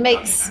 It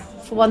makes...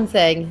 For one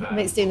thing, it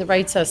makes doing the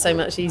rota so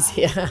much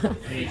easier.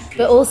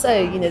 But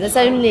also, there's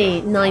only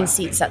 9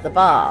 seats at the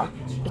bar.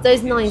 If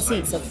those 9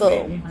 seats are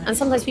full, and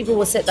sometimes people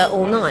will sit there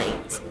all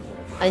night,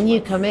 and you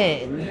come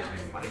in,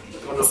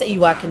 say you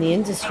work in the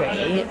industry,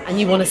 and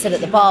you want to sit at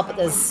the bar, but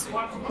there's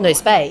no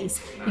space,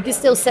 you can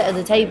still sit at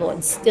the table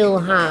and still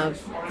have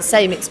the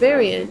same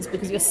experience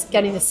because you're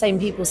getting the same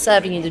people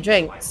serving you the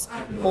drinks.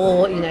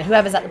 Or,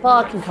 whoever's at the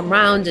bar can come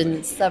round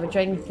and serve a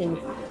drink. And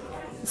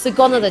so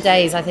gone are the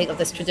days, I think, of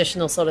this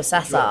traditional sort of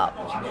setup.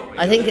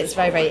 I think it's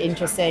very, very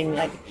interesting.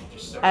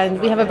 And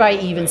we have a very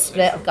even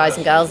split of guys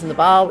and girls in the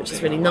bar, which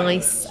is really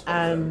nice.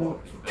 So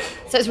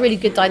it's a really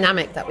good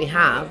dynamic that we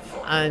have.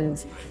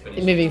 And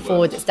moving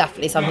forward, it's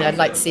definitely something I'd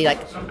like to see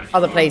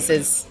other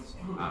places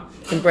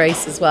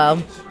embrace as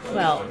well.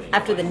 Well,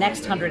 after the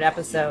next 100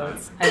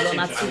 episodes, I will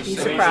not be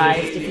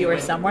surprised if you are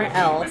somewhere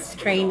else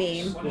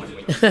training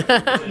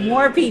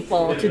more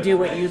people to do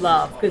what you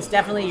love, because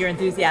definitely your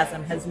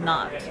enthusiasm has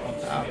not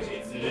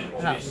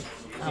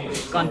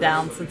gone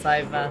down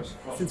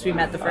since we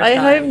met the first time. I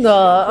hope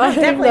not.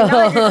 Definitely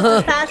not. You're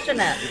just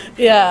passionate.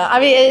 Yeah, I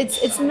mean,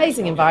 it's an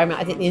amazing environment.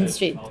 I think the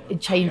industry,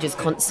 it changes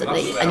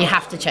constantly, and you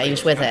have to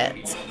change with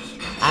it.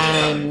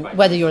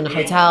 Whether you're in a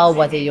hotel,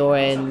 whether you're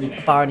in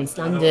a bar in East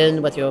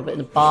London, whether you're in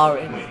a bar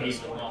in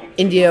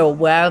India or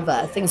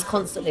wherever, things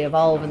constantly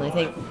evolve. And I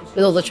think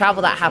with all the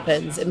travel that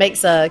happens, it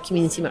makes a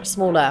community much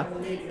smaller,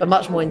 but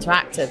much more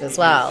interactive as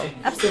well.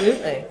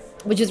 Absolutely.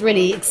 Which is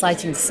really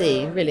exciting to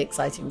see, really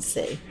exciting to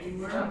see.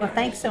 Well,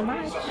 thanks so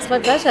much. It's my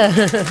pleasure.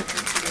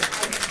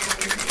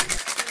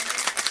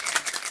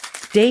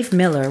 Dave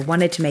Miller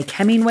wanted to make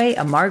Hemingway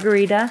a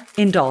margarita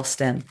in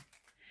Dalston.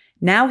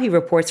 Now he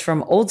reports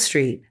from Old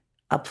Street,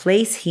 a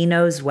place he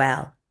knows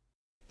well.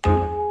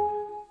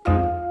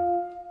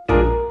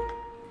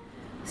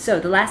 So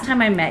the last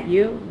time I met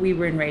you, we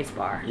were in Ray's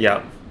bar.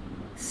 Yeah.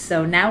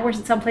 So now we're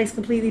someplace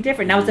completely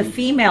different. Now it's a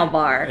female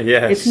bar.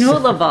 Yes. It's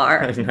Nuala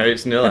Bar. No,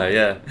 it's Nuala,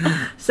 yeah.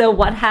 So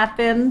what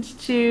happened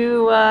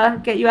to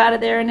get you out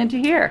of there and into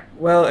here?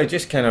 Well, it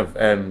just kind of,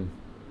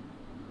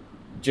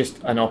 just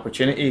an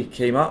opportunity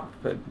came up.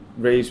 But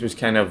Ray's was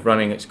kind of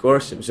running its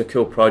course. It was a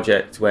cool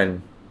project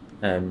when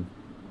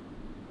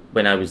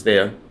I was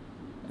there.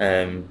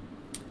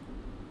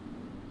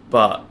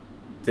 But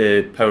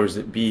the powers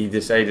that be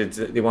decided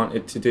that they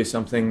wanted to do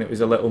something that was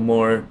a little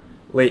more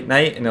late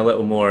night and a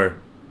little more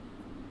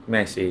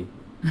messy,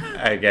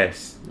 I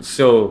guess.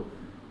 So,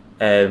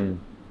 it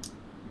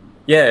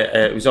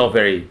was all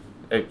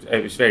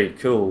it was very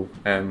cool.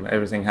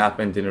 Everything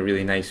happened in a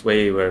really nice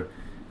way where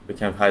we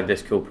kind of had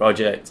this cool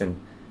project and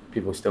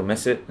people still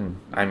miss it and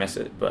I miss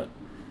it, but...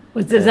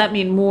 Does that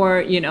mean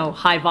more,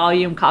 high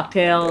volume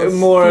cocktails?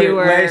 More,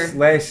 fewer,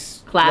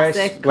 less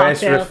classic less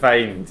cocktails?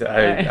 refined,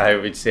 I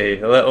would say.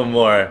 A little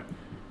more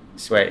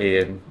sweaty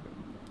and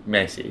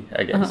messy,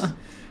 I guess. Uh-huh.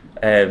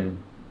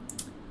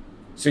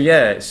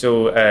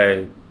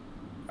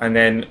 And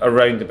then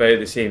around about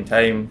the same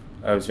time,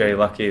 I was very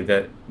lucky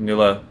that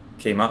Nuala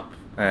came up.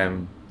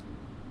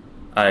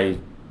 I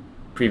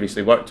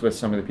previously worked with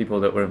some of the people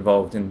that were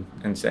involved in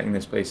setting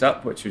this place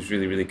up, which was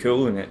really, really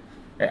cool, and it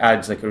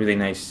adds like a really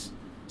nice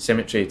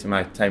symmetry to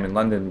my time in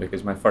London,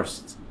 because my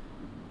first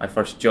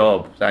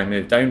job that I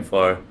moved down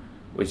for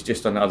was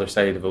just on the other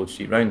side of Old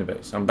Street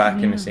Roundabout. So I'm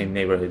back in the same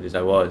neighbourhood as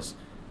I was,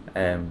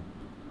 and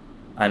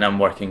I'm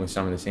working with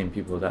some of the same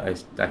people that I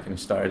kind of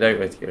started out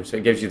with here. So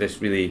it gives you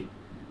this really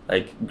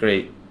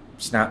great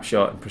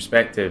snapshot and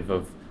perspective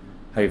of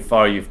how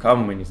far you've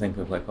come when you think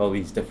of all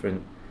these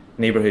different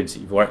neighbourhoods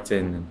that you've worked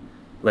in and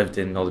lived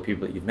in, and all the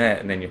people that you've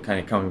met, and then you're kind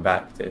of coming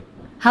back to...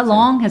 How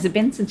long has it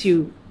been since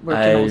you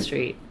worked in Old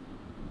Street?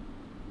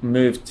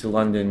 Moved to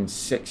London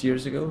 6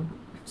 years ago,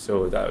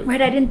 so that was...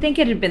 Right, I didn't think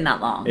it had been that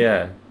long.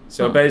 Yeah,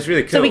 so but it's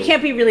really cool. So we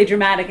can't be really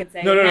dramatic and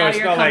say, no, now it's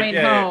you're not coming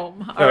home.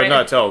 No, Right.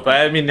 not at all. But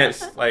I mean,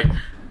 it's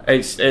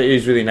it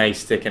is really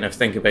nice to kind of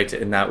think about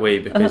it in that way,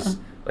 because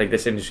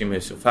this industry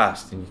moves so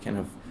fast, and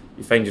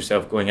you find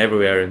yourself going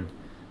everywhere, and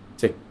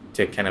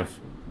to kind of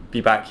be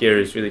back here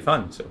is really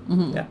fun. So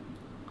yeah.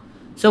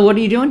 So what are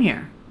you doing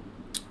here?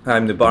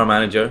 I'm the bar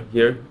manager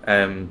here.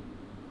 I'm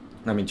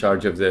in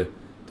charge of the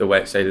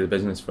wet side of the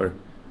business for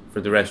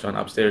the restaurant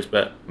upstairs,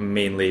 but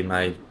mainly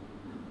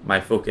my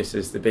focus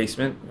is the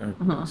basement.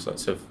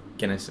 Lots of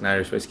Guinness and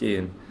Irish whiskey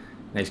and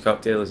nice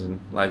cocktails and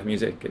live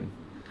music. And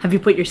Have you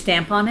put your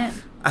stamp on it?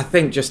 I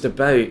think just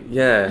about,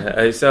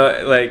 yeah.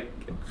 So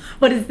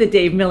what is the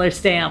Dave Miller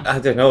stamp? I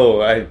don't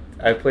know.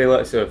 I play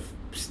lots of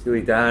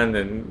Steely Dan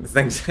and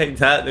things like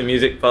that. The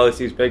music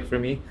policy is big for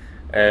me.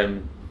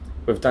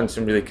 We've done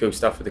some really cool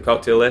stuff with the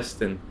cocktail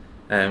list, and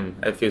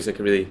it feels like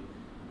a really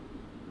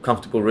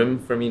comfortable room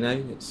for me now.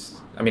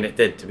 It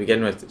did to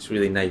begin with. It's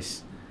really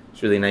nice.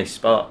 It's a really nice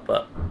spot,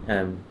 but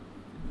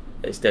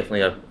it's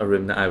definitely a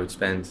room that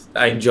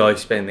I enjoy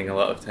spending a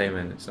lot of time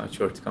in. It's not a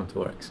chore to come to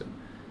work, so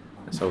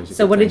it's always a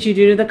So good what time. did you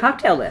do to the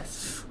cocktail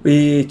list?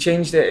 We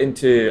changed it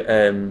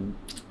into,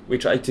 we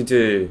tried to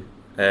do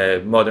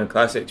modern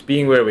classics.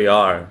 Being where we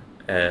are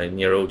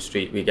near Old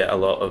Street, we get a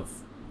lot of,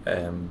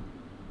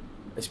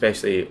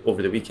 especially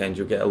over the weekend,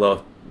 you'll get a lot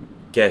of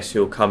guests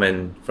who'll come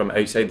in from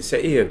outside the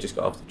city who have just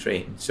got off the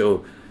train.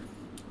 So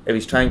it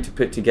was trying to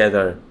put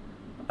together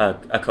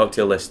a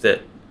cocktail list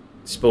that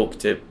spoke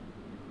to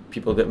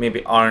people that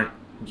maybe aren't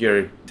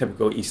your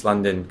typical East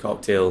London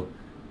cocktail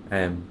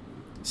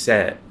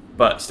set,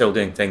 but still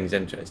doing things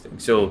interesting.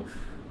 So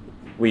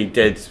we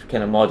did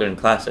kind of modern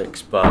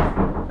classics,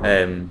 but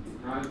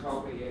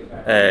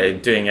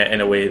doing it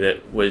in a way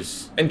that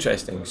was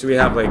interesting. So we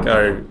have an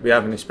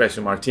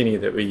espresso martini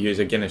that we use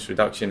a Guinness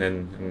reduction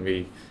in, and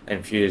we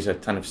infuse a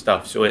ton of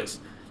stuff. So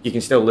you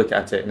can still look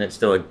at it and it's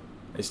still an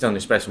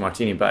espresso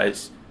martini, but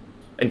it's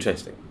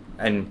interesting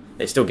and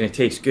it's still going to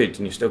taste good and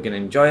you're still going to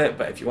enjoy it.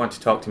 But if you want to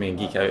talk to me and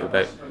geek out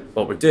about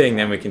what we're doing,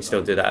 then we can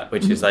still do that,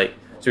 which is so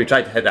we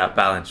tried to hit that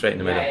balance right in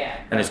the middle,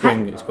 and it's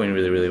going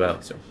really, really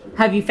well. So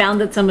have you found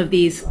that some of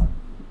these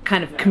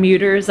kind of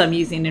commuters, I'm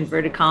using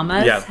inverted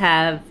commas,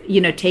 have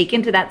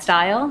taken to that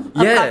style of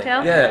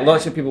cocktail? Yeah,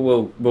 lots of people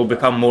will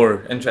become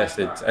more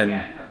interested,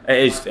 and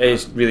it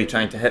is really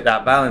trying to hit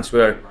that balance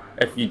where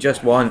if you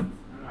just want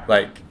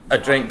a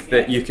drink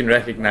that you can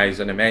recognise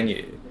on a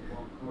menu,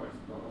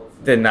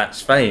 then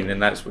that's fine, and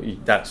that's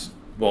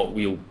what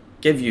we'll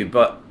give you.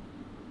 But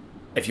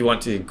if you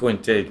want to go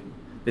into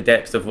the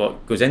depth of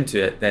what goes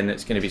into it, then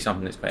it's going to be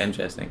something that's quite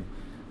interesting,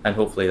 and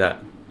hopefully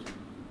that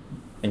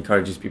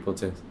encourages people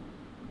to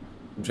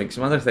drink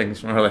some other things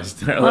from our list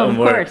that are a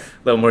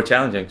little more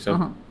challenging.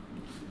 So,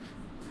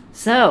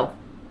 So,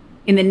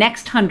 in the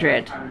next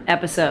 100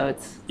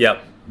 episodes,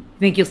 yep. you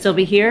think you'll still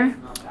be here?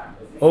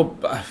 Oh,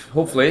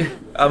 hopefully.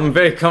 I'm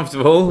very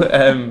comfortable.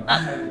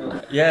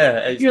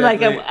 Yeah. You're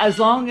like, as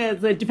long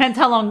as, it depends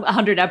how long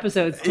 100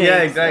 episodes take.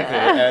 Yeah, exactly.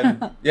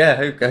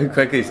 How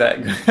quickly is that?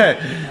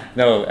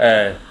 No,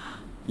 I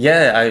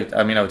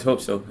mean, I would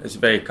hope so. It's a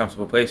very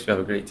comfortable place. We have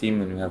a great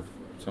team and we have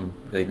some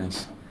really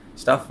nice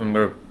stuff, and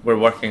we're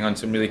working on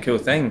some really cool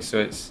things. So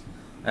it's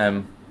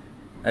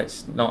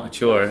not a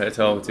chore at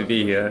all to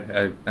be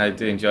here. I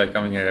do enjoy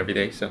coming here every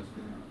day, so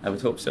I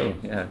would hope so.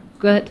 Yeah.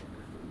 Good.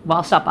 Well,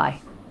 I'll stop by.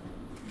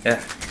 Yeah,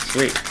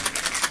 sweet.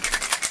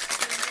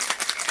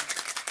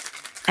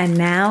 And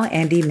now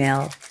Andy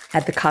Mill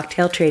at the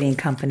Cocktail Trading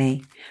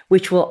Company,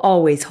 which will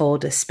always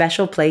hold a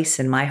special place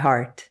in my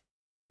heart.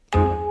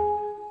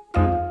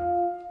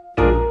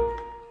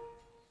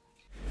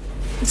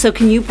 So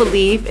can you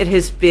believe it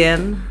has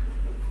been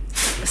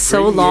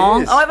so long?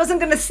 Years. Oh, I wasn't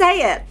going to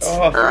say it.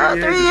 Oh,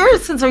 3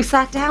 years since we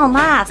sat down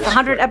last,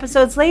 100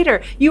 episodes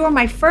later. You were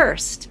my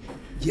first.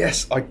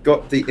 Yes, I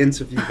got the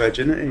interview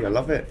virginity. I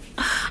love it.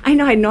 I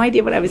know, I had no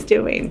idea what I was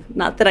doing.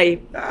 Not that I...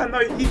 No,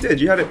 you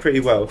did. You had it pretty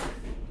well.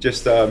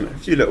 Just a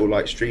few little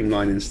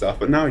streamlining stuff,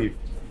 but now you've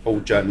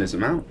pulled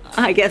journalism out.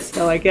 I guess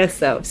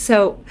so.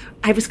 So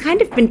I was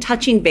kind of been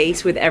touching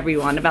base with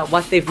everyone about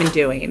what they've been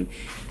doing.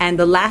 And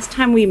the last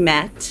time we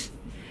met,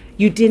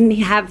 you didn't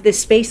have this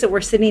space that we're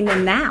sitting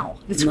in now.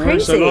 It's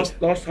crazy. So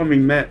last time we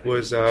met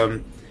was,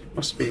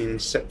 must have been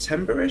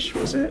September-ish,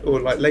 was it? Or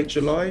late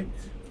July,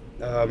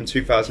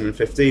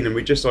 2015. And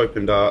we just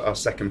opened our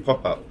second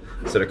pop-up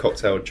to the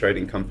Cocktail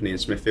Trading Company in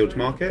Smithfield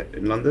Market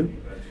in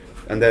London.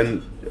 And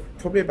then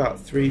probably about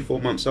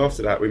 3-4 months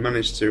after that, we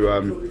managed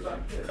to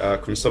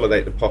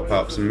consolidate the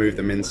pop-ups and move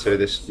them into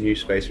this new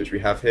space which we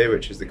have here,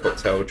 which is the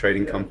Cocktail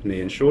Trading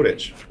Company in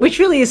Shoreditch. Which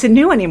really isn't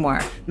new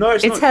anymore. No,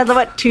 it's not. Had,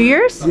 what, 2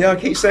 years? Yeah, I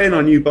keep saying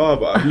our new bar,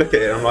 but I look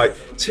at it and I'm like,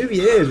 2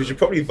 years? We should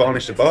probably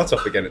varnish the bar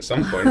top again at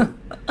some point.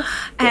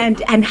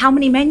 And how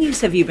many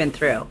menus have you been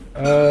through?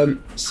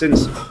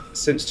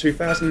 Since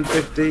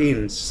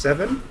 2015,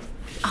 7.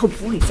 Oh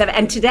boy, 7.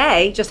 And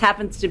today just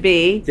happens to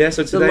be... Yeah,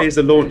 so today is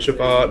the launch of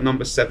our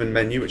number 7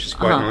 menu, which is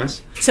quite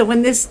nice. So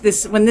when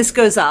this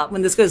goes up,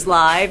 when this goes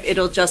live,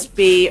 it'll just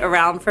be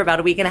around for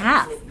about a week and a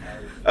half.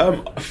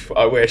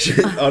 I wish.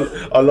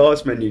 Our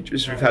last menu,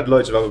 we've had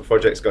loads of other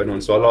projects going on,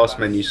 so our last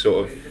menu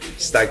sort of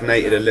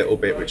stagnated a little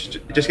bit, which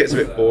it just gets a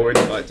bit boring.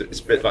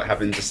 It's a bit like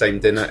having the same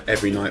dinner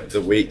every night of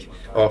the week.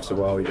 After a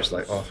while, you're just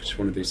like, I just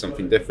want to do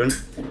something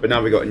different. But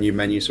now we've got a new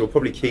menu, so we'll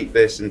probably keep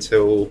this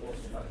until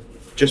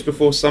just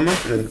before summer,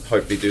 and then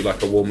hopefully do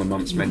a warmer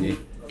months menu.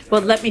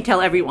 Well, let me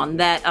tell everyone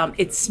that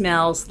it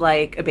smells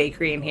like a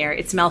bakery in here.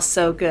 It smells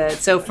so good.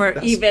 So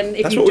if you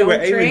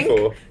don't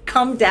drink,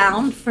 come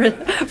down for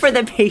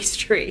the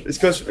pastry. It's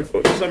because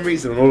for some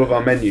reason on all of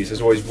our menus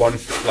there's always one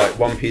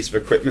piece of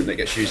equipment that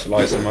gets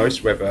utilised the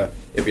most, whether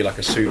it be like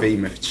a sous vide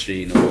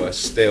machine or a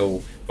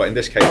still, but in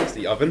this case it's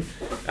the oven.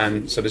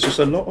 And so there's just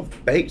a lot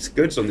of baked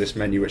goods on this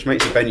menu, which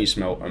makes the venue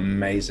smell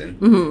amazing.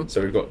 Mm-hmm. So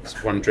we've got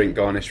one drink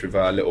garnished with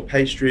little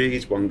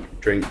pastries, one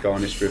drink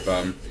garnished with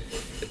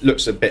it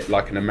looks a bit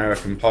like an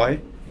American pie.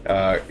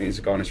 It's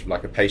garnished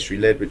with a pastry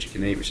lid, which you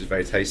can eat, which is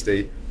very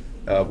tasty.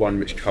 One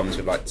which comes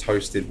with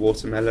toasted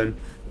watermelon.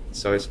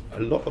 So it's a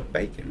lot of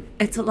bacon.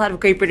 It's a lot of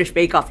Great British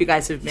Bake Off. You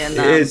guys have been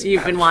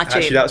you've been watching.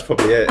 Actually, that's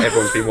probably it.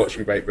 Everyone's been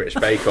watching Great British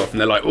Bake Off, and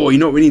they're like, "Oh, you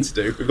know what we need to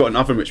do? We've got an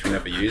oven which we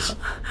never use."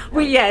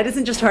 Well, yeah, it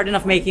isn't just hard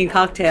enough making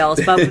cocktails,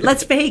 but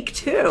let's bake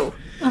too.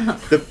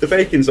 The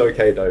bacon's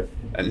okay though,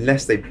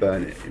 unless they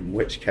burn it. In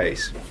which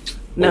case,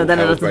 no, then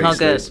it doesn't smell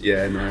good.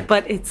 Yeah, no.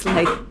 But it's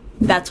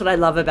that's what I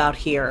love about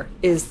here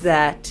is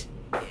that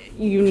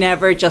you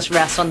never just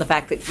rest on the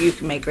fact that you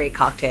can make great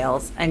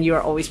cocktails, and you're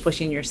always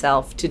pushing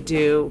yourself to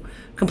do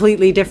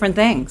completely different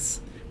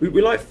things.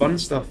 We like fun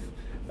stuff.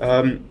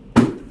 The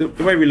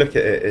way we look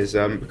at it is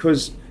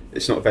because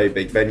it's not a very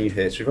big venue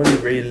here, so we've only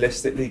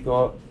realistically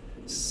got,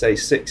 say,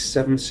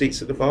 6-7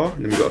 seats at the bar,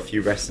 and then we've got a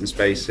few resting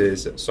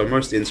spaces. So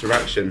most of the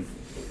interaction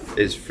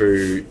is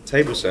through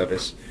table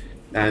service.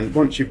 And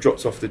once you've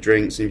dropped off the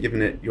drinks and you've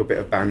given it your bit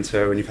of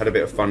banter and you've had a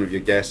bit of fun with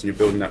your guests and you're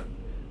building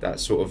that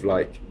sort of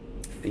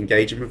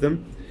engaging with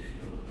them,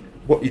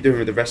 what you're doing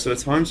with the rest of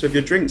the time. So if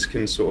your drinks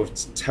can sort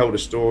of tell the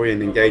story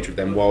and engage with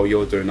them while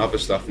you're doing other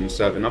stuff and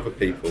serving other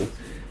people,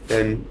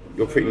 then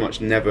you're pretty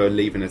much never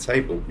leaving a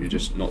table. You're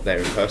just not there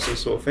in person,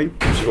 sort of thing.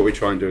 Which is what we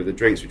try and do with the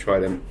drinks. We try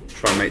and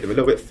make them a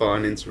little bit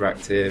fun,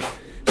 interactive,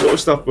 sort of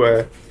stuff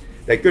where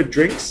they're good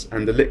drinks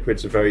and the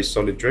liquids are very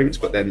solid drinks,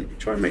 but then we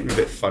try and make them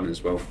a bit fun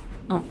as well.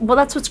 Oh, well,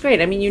 that's what's great.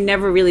 I mean, you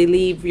never really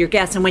leave your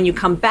guests, and when you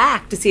come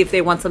back to see if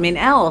they want something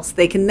else,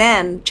 they can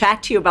then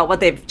chat to you about what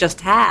they've just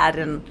had,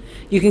 and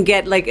you can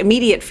get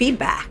immediate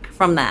feedback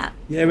from that.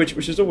 Yeah,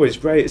 which is always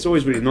great. It's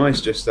always really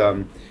nice just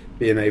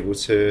being able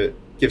to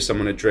give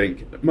someone a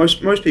drink.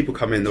 Most people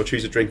come in, they'll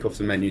choose a drink off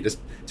the menu. There's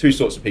two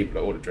sorts of people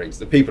that order drinks.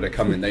 The people that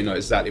come in, they know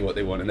exactly what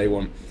they want, and they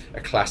want a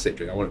classic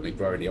drink. I want a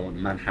Negroni, I want a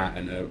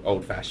Manhattan, an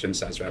old-fashioned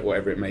Sazerac,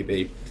 whatever it may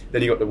be.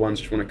 Then you got the ones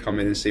who just want to come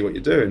in and see what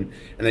you're doing,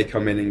 and they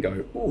come in and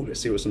go, oh, let's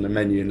see what's on the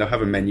menu, and they'll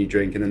have a menu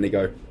drink, and then they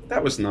go,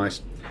 that was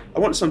nice. I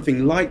want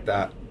something like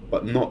that,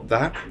 but not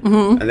that.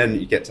 And then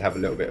you get to have a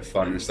little bit of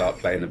fun and start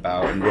playing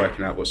about and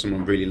working out what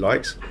someone really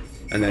likes,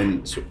 and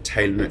then sort of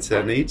tailoring it to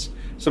their needs.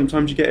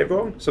 Sometimes you get it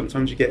wrong,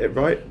 sometimes you get it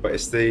right, but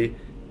it's the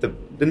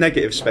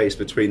negative space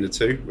between the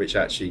two which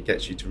actually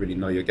gets you to really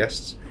know your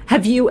guests.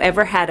 Have you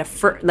ever had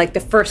like the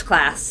first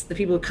class, the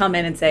people who come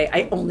in and say,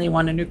 I only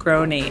want a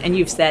Negroni, and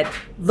you've said,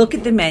 look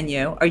at the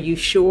menu, are you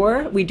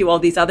sure we do all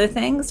these other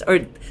things, or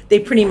they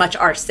pretty much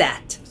are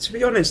set? To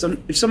be honest,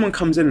 if someone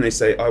comes in and they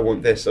say, I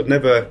want this, I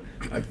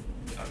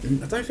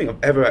don't think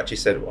I've ever actually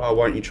said, oh,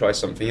 why don't you try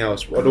something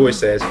else? What I'd always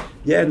say is,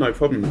 yeah, no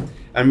problem.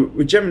 And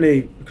we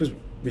generally, because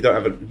we don't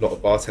have a lot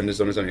of bartenders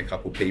on, there's only a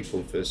couple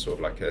people for sort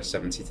of like a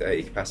 70 to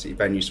 80 capacity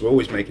venue, so we're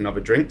always making other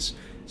drinks.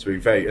 So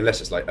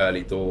unless it's like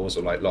early doors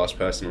or like last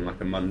person on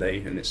like a Monday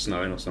and it's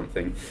snowing or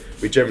something,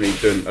 we're generally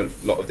doing a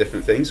lot of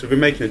different things. So if we're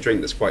making a drink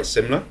that's quite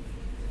similar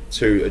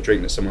to a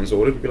drink that someone's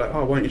ordered, we'd be like,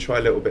 oh, why don't you try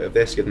a little bit of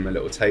this, give them a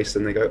little taste,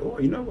 and they go, oh,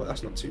 you know what,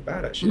 that's not too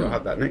bad actually, I'll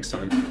have that next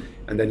time.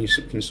 And then you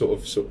can sort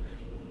of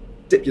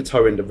dip your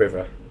toe in the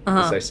river,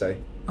 as they say,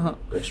 or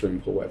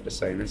swim pool, whatever the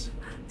saying is.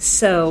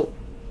 So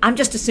I'm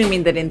just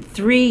assuming that in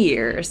 3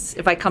 years,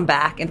 if I come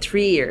back in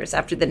 3 years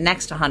after the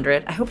next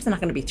 100, I hope it's not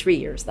going to be 3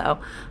 years though.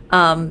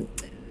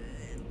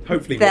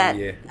 Hopefully 1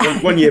 year.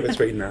 1 year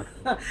between now.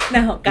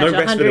 No, gosh, No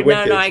rest for the 100,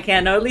 wicked. no, I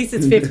can't. No, at least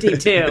it's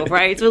 52,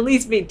 right? So at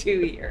least be 2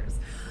 years.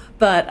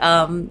 But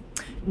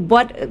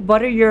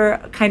what are your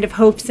kind of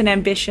hopes and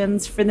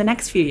ambitions for the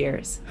next few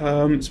years?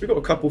 So we've got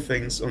a couple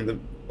things on the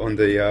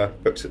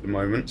books at the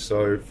moment.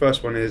 So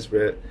first one is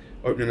we're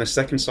opening a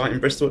second site in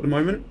Bristol at the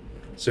moment.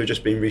 So we've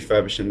just been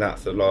refurbishing that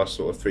for the last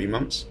sort of 3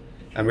 months.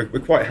 And we're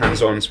quite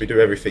hands-on, so we do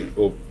everything,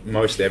 or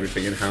mostly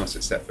everything in-house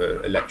except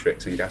for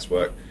electrics and gas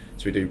work.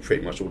 So we do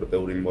pretty much all the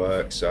building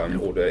works,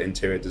 all the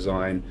interior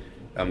design,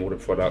 all the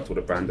product, all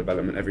the brand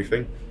development,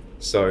 everything.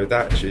 So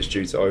that is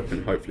due to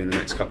open hopefully in the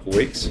next couple of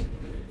weeks,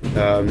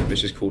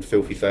 which is called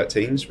Filthy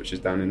 13s, which is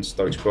down in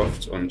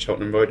Stokescroft on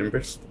Cheltenham Road in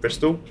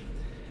Bristol.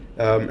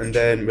 And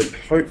then we're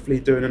hopefully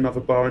doing another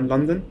bar in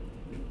London.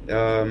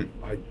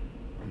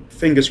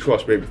 Fingers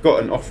crossed, we've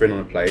got an offering on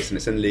a place and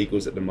it's in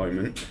legals at the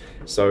moment.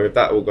 So if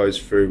that all goes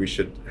through, we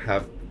should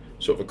have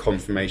sort of a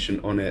confirmation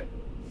on it,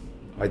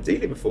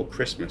 ideally before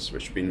Christmas,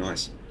 which would be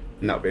nice.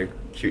 And that would be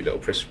a cute little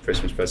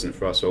Christmas present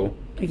for us all.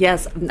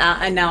 Yes,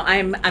 now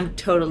I'm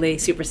totally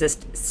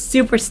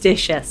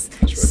superstitious,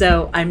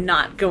 so I'm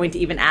not going to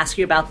even ask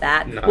you about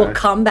that. No. We'll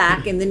come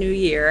back in the new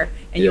year,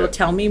 and you Yeah. will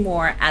tell me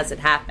more as it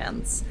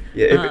happens.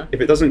 Yeah, if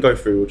it doesn't go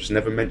through, we'll just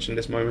never mention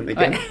this moment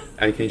again. Right.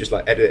 And can you just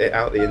like edit it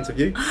out, the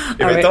interview?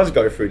 If All it right. does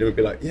go through, then we'll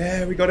be like,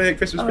 yeah, we got it,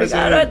 Christmas Oh my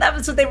present. God, that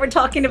was what they were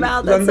talking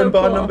about. That's London so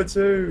bar cool. number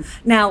 2.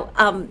 Now,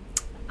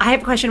 I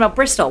have a question about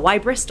Bristol. Why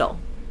Bristol?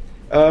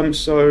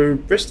 So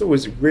Bristol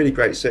is a really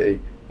great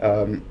city.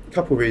 A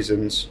couple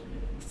reasons.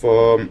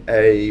 From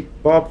a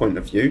bar point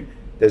of view,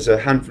 there's a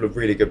handful of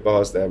really good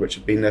bars there which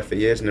have been there for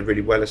years and they're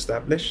really well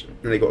established.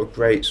 And they've got a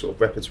great sort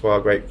of repertoire,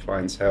 great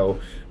clientele.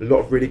 A lot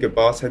of really good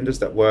bartenders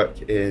that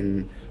work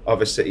in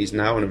other cities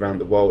now and around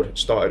the world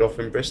started off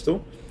in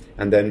Bristol.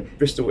 And then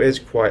Bristol is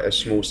quite a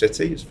small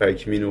city. It's a very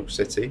communal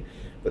city,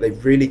 but they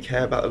really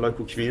care about the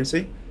local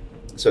community.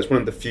 So it's one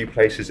of the few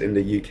places in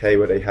the UK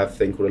where they have a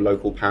thing called a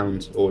local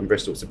pound, or in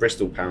Bristol it's a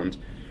Bristol pound,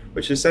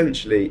 which is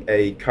essentially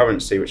a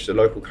currency, which is a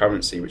local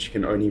currency, which you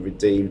can only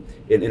redeem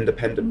in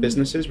independent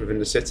businesses within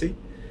the city.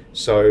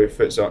 So,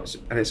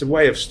 and it's a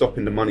way of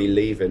stopping the money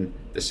leaving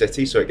the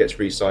city, so it gets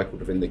recycled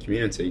within the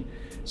community.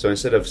 So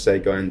instead of, say,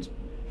 going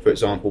to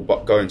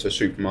a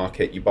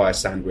supermarket, you buy a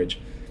sandwich,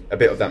 a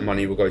bit of that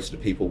money will go to the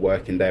people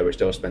working there, which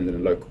they'll spend in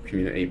the local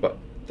community, but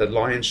the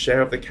lion's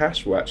share of the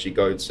cash will actually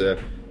go to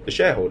the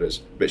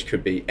shareholders, which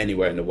could be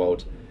anywhere in the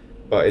world.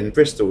 But in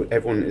Bristol,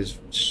 everyone is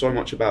so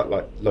much about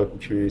like local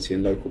community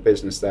and local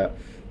business that,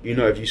 you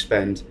know, if you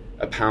spend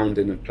 £1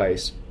 in a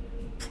place,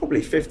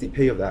 probably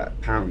 50p of that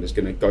pound is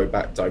going to go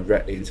back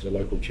directly into the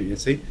local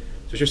community.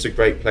 So it's just a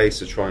great place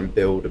to try and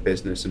build a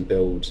business and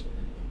build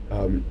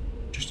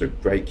just a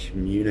great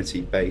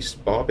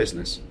community-based bar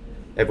business.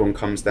 Everyone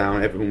comes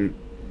down,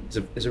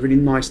 there's a really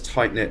nice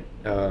tight-knit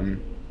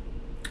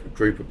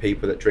group of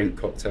people that drink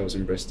cocktails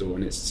in Bristol,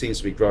 and it seems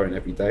to be growing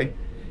every day.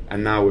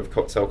 And now with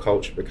cocktail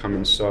culture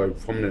becoming so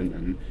prominent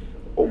and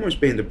almost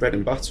being the bread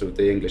and butter of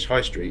the English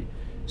high street.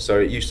 So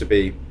it used to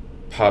be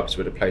pubs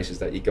were the places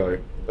that you go,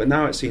 but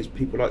now it seems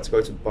people like to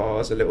go to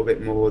bars a little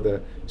bit more,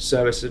 the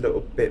service is a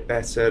little bit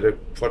better, the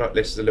product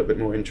list is a little bit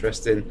more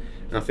interesting,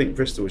 and I think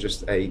Bristol was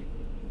just a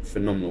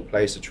phenomenal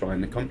place to try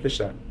and accomplish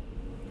that.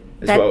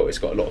 Well, it's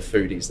got a lot of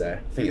foodies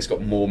there. I think it's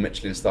got more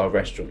Michelin star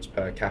restaurants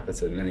per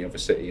capita than any other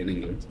city in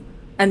England.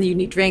 And you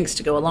need drinks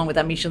to go along with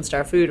that Michelin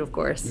star food, of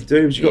course. You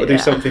do, but you've got to do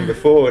something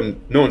before,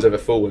 and no one's ever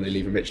full when they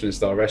leave a Michelin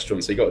star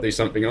restaurant, so you've got to do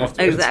something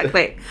afterwards.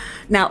 Exactly.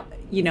 Now,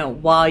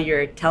 while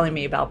you're telling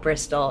me about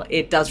Bristol,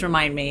 it does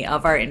remind me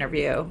of our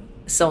interview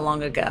so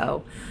long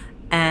ago.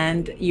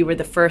 And you were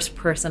the first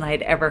person I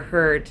had ever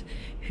heard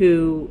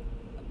who,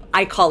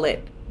 I call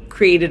it,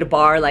 created a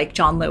bar like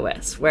John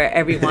Lewis, where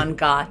everyone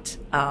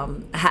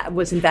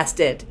was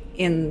invested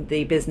in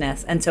the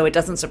business. And so it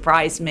doesn't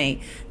surprise me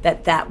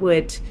that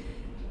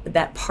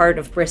part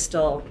of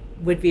Bristol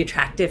would be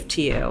attractive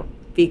to you,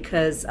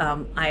 because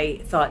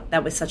I thought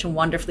that was such a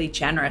wonderfully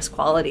generous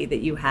quality that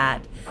you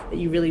had, that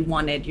you really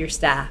wanted your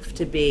staff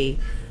to be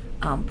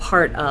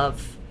part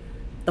of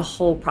the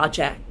whole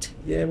project.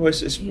 Yeah, well,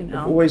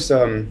 I've always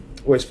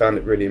found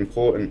it really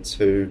important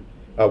to,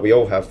 we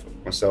all have,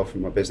 myself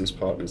and my business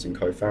partners and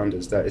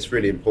co-founders, that it's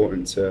really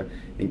important to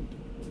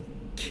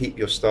keep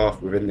your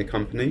staff within the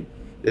company.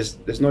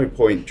 There's no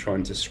point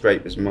trying to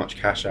scrape as much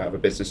cash out of a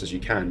business as you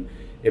can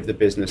if the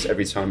business,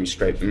 every time you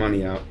scrape the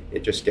money out,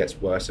 it just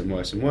gets worse and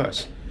worse and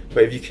worse.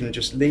 But if you can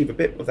just leave a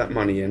bit of that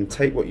money and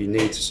take what you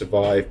need to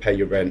survive, pay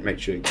your rent, make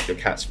sure your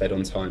cat's fed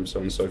on time, so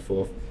on and so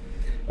forth,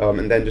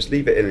 and then just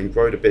leave it in and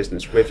grow the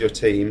business with your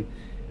team,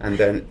 and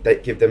then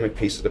give them a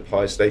piece of the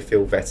pie so they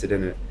feel vetted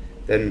in it.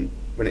 Then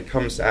when it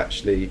comes to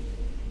actually,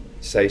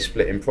 say,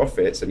 splitting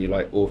profits, and you're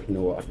like, oh, you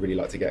know what, I'd really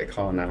like to get a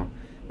car now,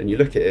 then you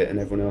look at it and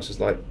everyone else is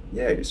like,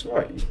 yeah, it's all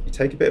right. You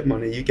take a bit of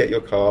money, you get your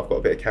car, I've got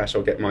a bit of cash,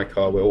 I'll get my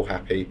car, we're all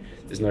happy.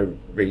 There's no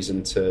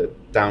reason to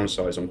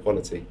downsize on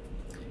quality.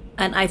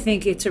 And I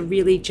think it's a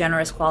really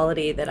generous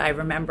quality that I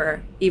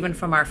remember even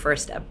from our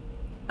first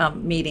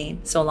meeting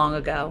so long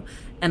ago.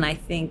 And I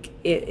think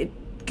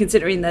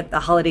considering that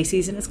the holiday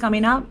season is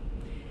coming up,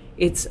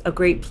 it's a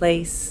great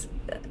place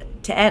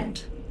to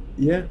end.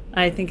 Yeah.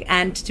 I think,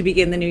 and to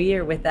begin the new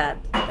year with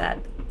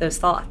those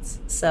thoughts.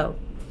 So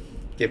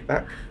give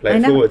back, play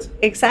it forward.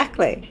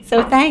 Exactly.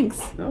 So thanks.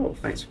 No,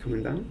 thanks for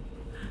coming down.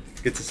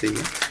 Good to see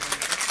you.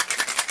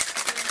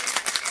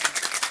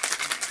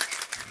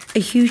 A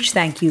huge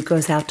thank you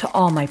goes out to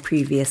all my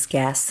previous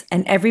guests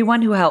and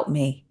everyone who helped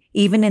me,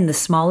 even in the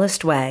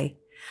smallest way,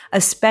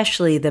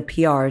 especially the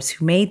PRs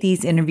who made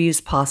these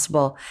interviews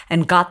possible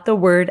and got the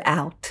word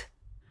out.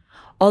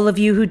 All of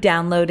you who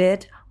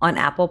downloaded on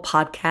Apple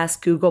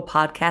Podcasts, Google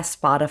Podcasts,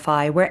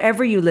 Spotify,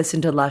 wherever you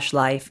listen to Lush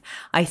Life,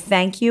 I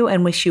thank you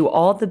and wish you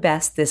all the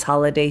best this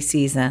holiday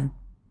season.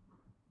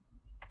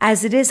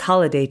 As it is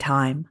holiday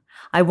time,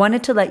 I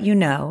wanted to let you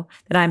know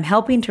that I'm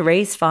helping to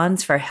raise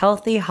funds for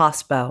Healthy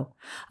Hospo,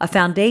 a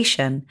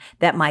foundation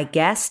that my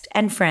guest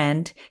and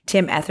friend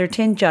Tim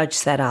Etherton Judge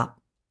set up.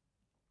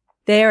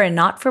 They are a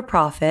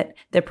not-for-profit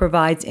that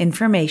provides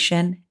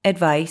information,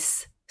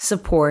 advice,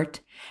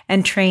 support,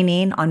 and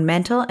training on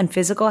mental and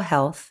physical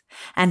health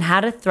and how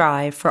to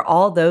thrive for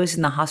all those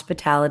in the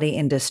hospitality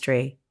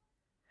industry.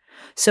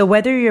 So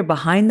whether you're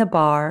behind the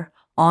bar,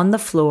 on the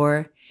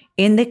floor,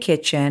 in the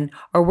kitchen,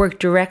 or work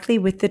directly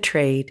with the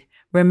trade,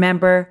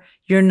 remember,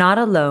 you're not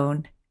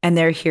alone and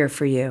they're here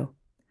for you.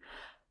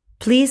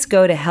 Please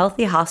go to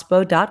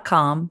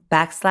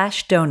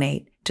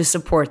healthyhospo.com/donate to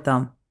support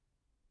them.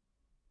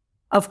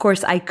 Of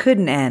course, I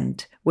couldn't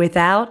end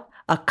without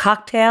a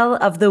cocktail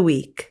of the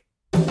week.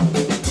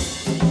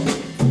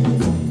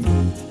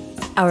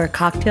 Our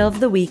cocktail of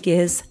the week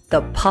is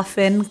the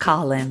Puffin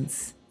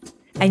Collins.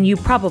 And you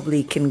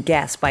probably can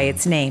guess by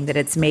its name that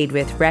it's made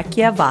with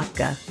Rakia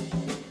vodka.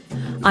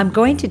 I'm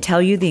going to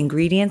tell you the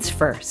ingredients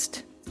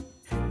first.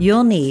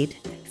 You'll need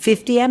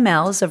 50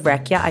 ml of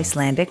Rakia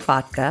Icelandic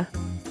vodka,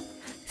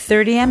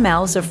 30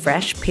 ml of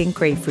fresh pink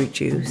grapefruit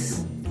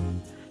juice,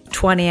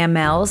 20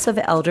 ml of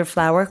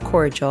elderflower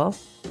cordial,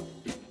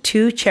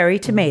 2 cherry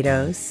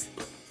tomatoes,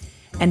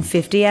 and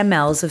 50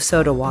 ml of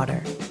soda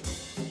water.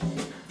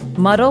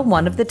 Muddle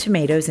one of the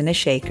tomatoes in a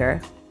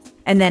shaker,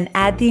 and then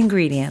add the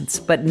ingredients,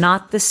 but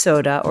not the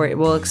soda or it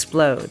will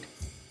explode.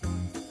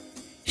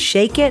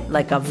 Shake it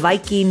like a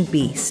Viking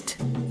beast.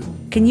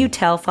 Can you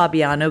tell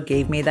Fabiano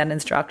gave me that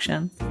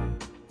instruction?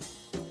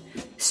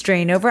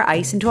 Strain over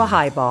ice into a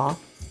highball,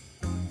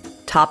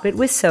 top it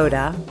with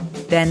soda,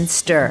 then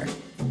stir.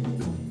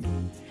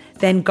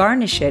 Then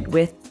garnish it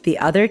with the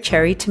other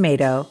cherry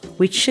tomato,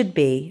 which should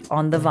be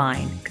on the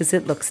vine because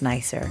it looks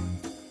nicer.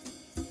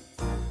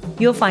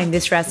 You'll find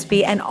this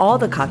recipe and all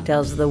the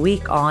cocktails of the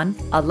week on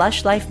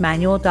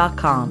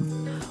alushlifemanual.com,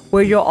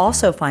 where you'll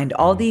also find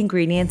all the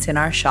ingredients in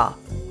our shop.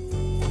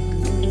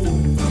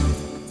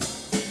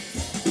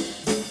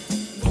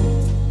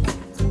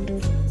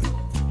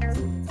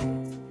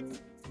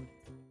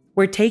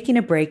 We're taking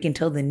a break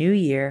until the new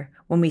year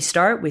when we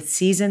start with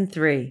Season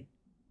 3.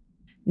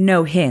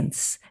 No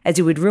hints, as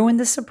it would ruin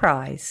the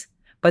surprise,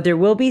 but there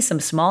will be some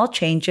small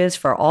changes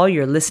for all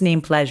your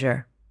listening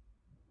pleasure.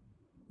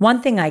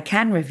 One thing I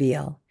can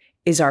reveal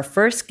is our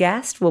first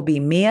guest will be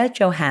Mia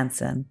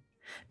Johansson,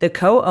 the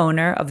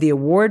co-owner of the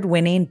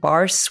award-winning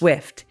Bar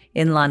Swift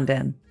in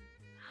London.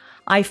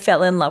 I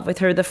fell in love with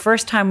her the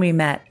first time we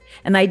met,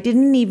 and I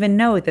didn't even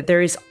know that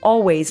there is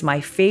always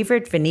my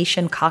favorite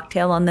Venetian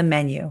cocktail on the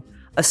menu,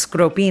 a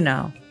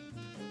scropino.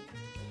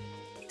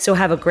 So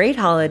have a great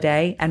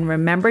holiday and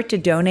remember to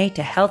donate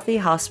to Healthy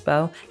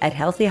Hospo at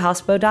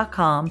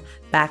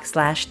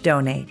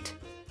healthyhospo.com/donate.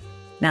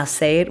 Now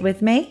say it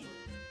with me.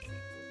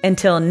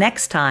 Until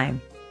next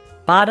time,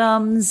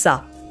 bottoms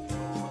up.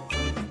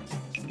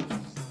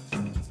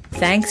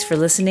 Thanks for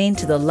listening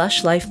to the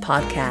Lush Life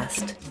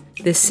podcast,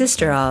 the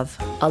sister of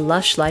A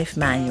Lush Life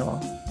Manual.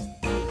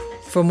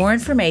 For more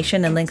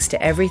information and links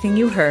to everything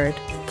you heard,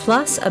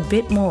 plus a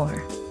bit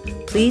more,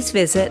 please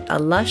visit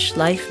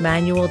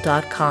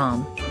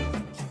alushlifemanual.com.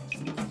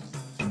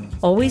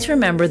 Always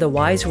remember the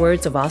wise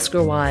words of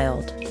Oscar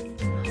Wilde.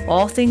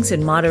 All things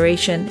in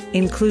moderation,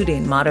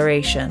 including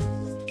moderation.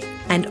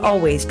 And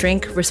always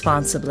drink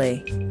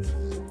responsibly.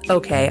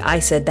 Okay, I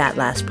said that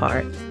last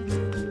part.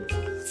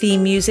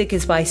 Theme music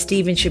is by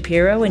Steven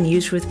Shapiro and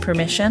used with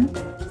permission.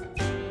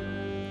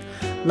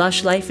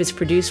 Lush Life is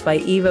produced by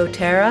Evo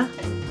Terra,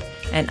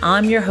 and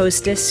I'm your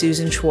hostess,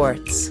 Susan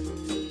Schwartz.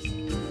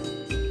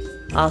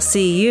 I'll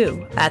see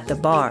you at the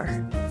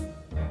bar.